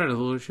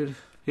incredible, Richard.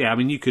 Yeah, I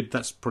mean,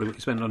 that's probably what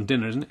you spend on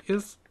dinner, isn't it?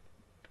 Yes.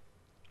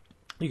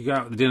 You could go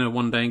out to dinner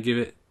one day and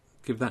give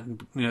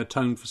that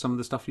tone for some of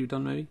the stuff you've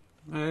done, maybe.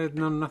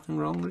 Nothing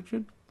wrong,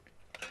 Richard.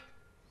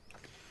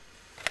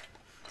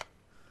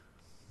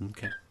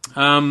 Okay.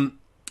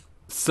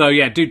 So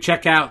yeah, do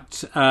check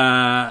out.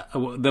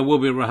 There will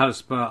be a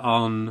RHLSTP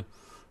on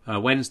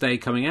Wednesday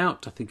coming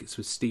out. I think it's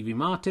with Stevie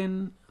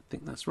Martin. I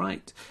think that's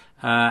right.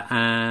 There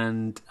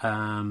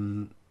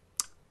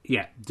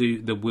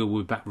will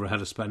be back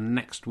RHLSTP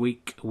next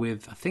week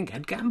with, I think,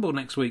 Ed Gamble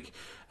next week.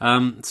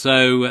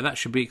 So that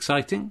should be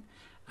exciting.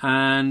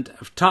 And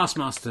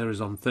Taskmaster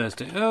is on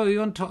Thursday. Oh,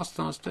 you're on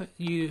Taskmaster?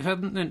 You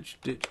haven't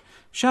mentioned it.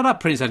 Shut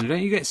up, Prince Andrew.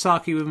 Don't you get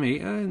sarky with me.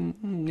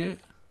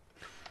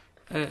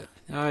 Yeah.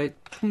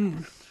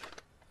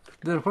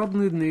 The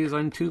problem with me is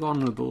I'm too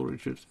honourable,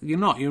 Richard. You're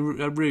not. You're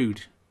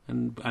rude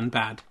and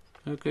bad.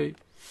 Okay.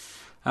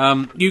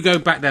 You go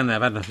back down there.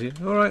 I've had enough of you.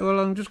 All right. Well,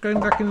 I'm just going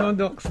back in my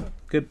docks.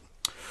 Good.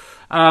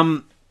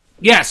 So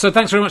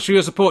thanks very much for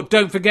your support.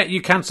 Don't forget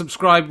you can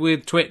subscribe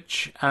with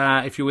Twitch.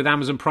 If you're with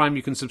Amazon Prime,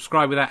 you can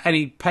subscribe without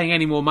paying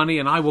any more money,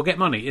 and I will get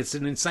money. It's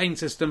an insane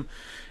system.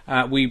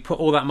 We put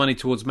all that money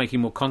towards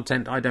making more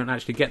content. I don't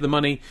actually get the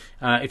money.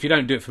 If you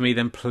don't do it for me,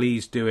 then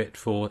please do it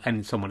for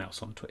someone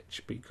else on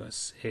Twitch,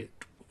 because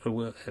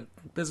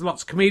there's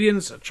lots of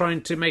comedians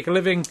trying to make a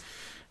living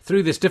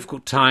through this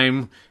difficult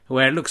time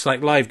where it looks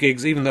like live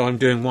gigs, even though I'm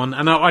doing one.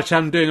 And actually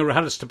I'm doing a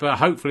RHLSTP,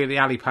 hopefully at the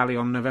Ali Pali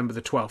on November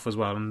the 12th as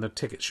well, and the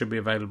tickets should be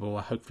available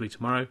hopefully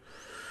tomorrow.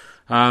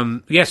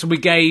 Yes, we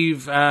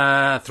gave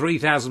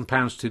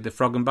 £3,000 to the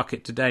Frog and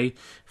Bucket today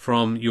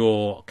from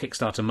your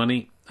Kickstarter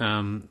money.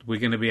 We're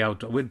going to be able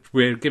to...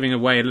 We're giving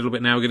away a little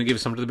bit now. We're going to give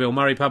some to the Bill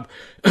Murray pub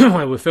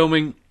where we're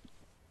filming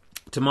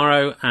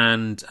tomorrow,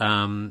 and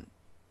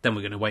then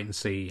we're going to wait and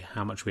see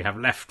how much we have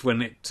left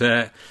when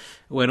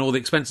all the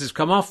expenses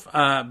come off,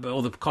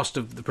 all the cost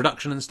of the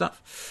production and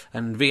stuff,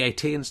 and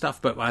VAT and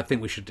stuff. But I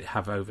think we should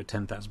have over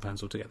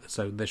 £10,000 altogether.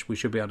 So we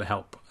should be able to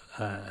help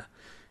at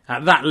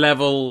that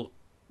level.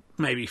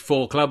 Maybe 3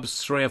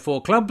 or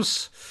 4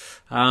 clubs.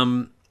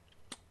 So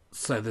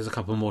there's a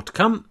couple more to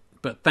come.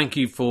 But thank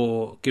you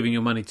for giving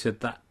your money to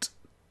that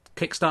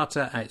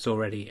Kickstarter. It's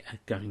already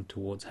going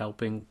towards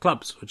helping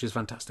clubs, which is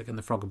fantastic. And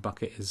the Frog and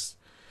Bucket is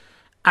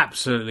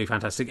absolutely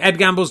fantastic. Ed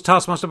Gamble's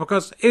Taskmaster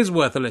podcast is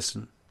worth a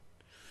listen.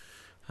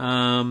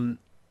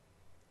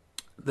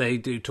 They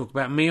do talk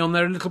about me on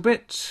there a little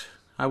bit.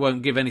 I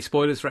won't give any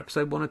spoilers for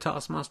episode 1 of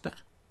Taskmaster.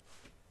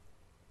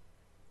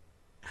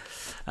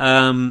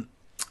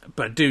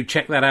 But do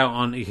check that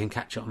out you can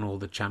catch it on all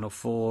the Channel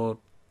 4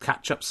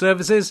 catch-up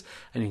services,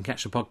 and you can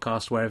catch the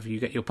podcast wherever you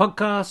get your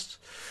podcasts.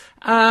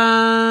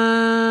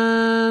 And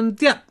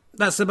yeah,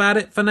 that's about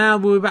it for now.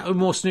 We'll be back with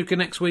more snooker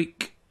next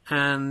week.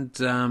 And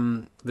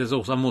I'm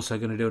also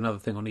going to do another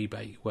thing on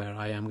eBay where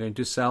I am going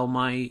to sell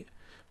my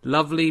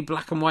lovely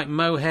black and white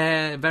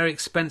mohair, very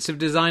expensive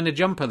designer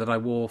jumper that I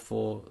wore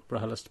for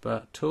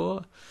Brahalastpur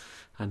tour,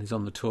 and is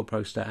on the tour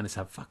poster, and it's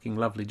a fucking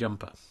lovely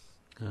jumper.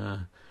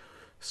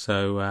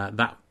 So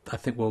that I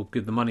think we'll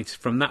give the money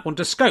from that one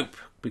to Scope,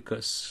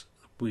 because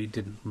we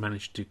didn't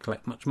manage to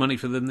collect much money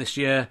for them this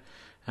year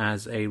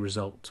as a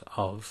result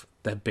of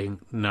there being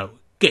no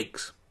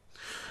gigs.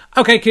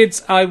 Okay,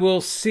 kids, I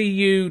will see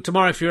you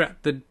tomorrow if you're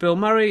at the Bill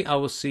Murray. I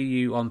will see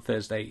you on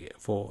Thursday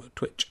for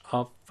Twitch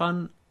of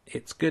Fun.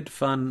 It's good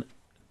fun.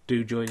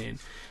 Do join in.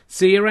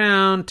 See you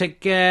around. Take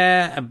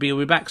care. And we'll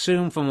be back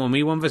soon for more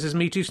Me 1 vs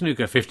Me 2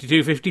 snooker.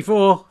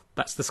 52-54.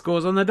 That's the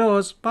scores on the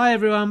doors. Bye,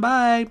 everyone.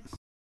 Bye.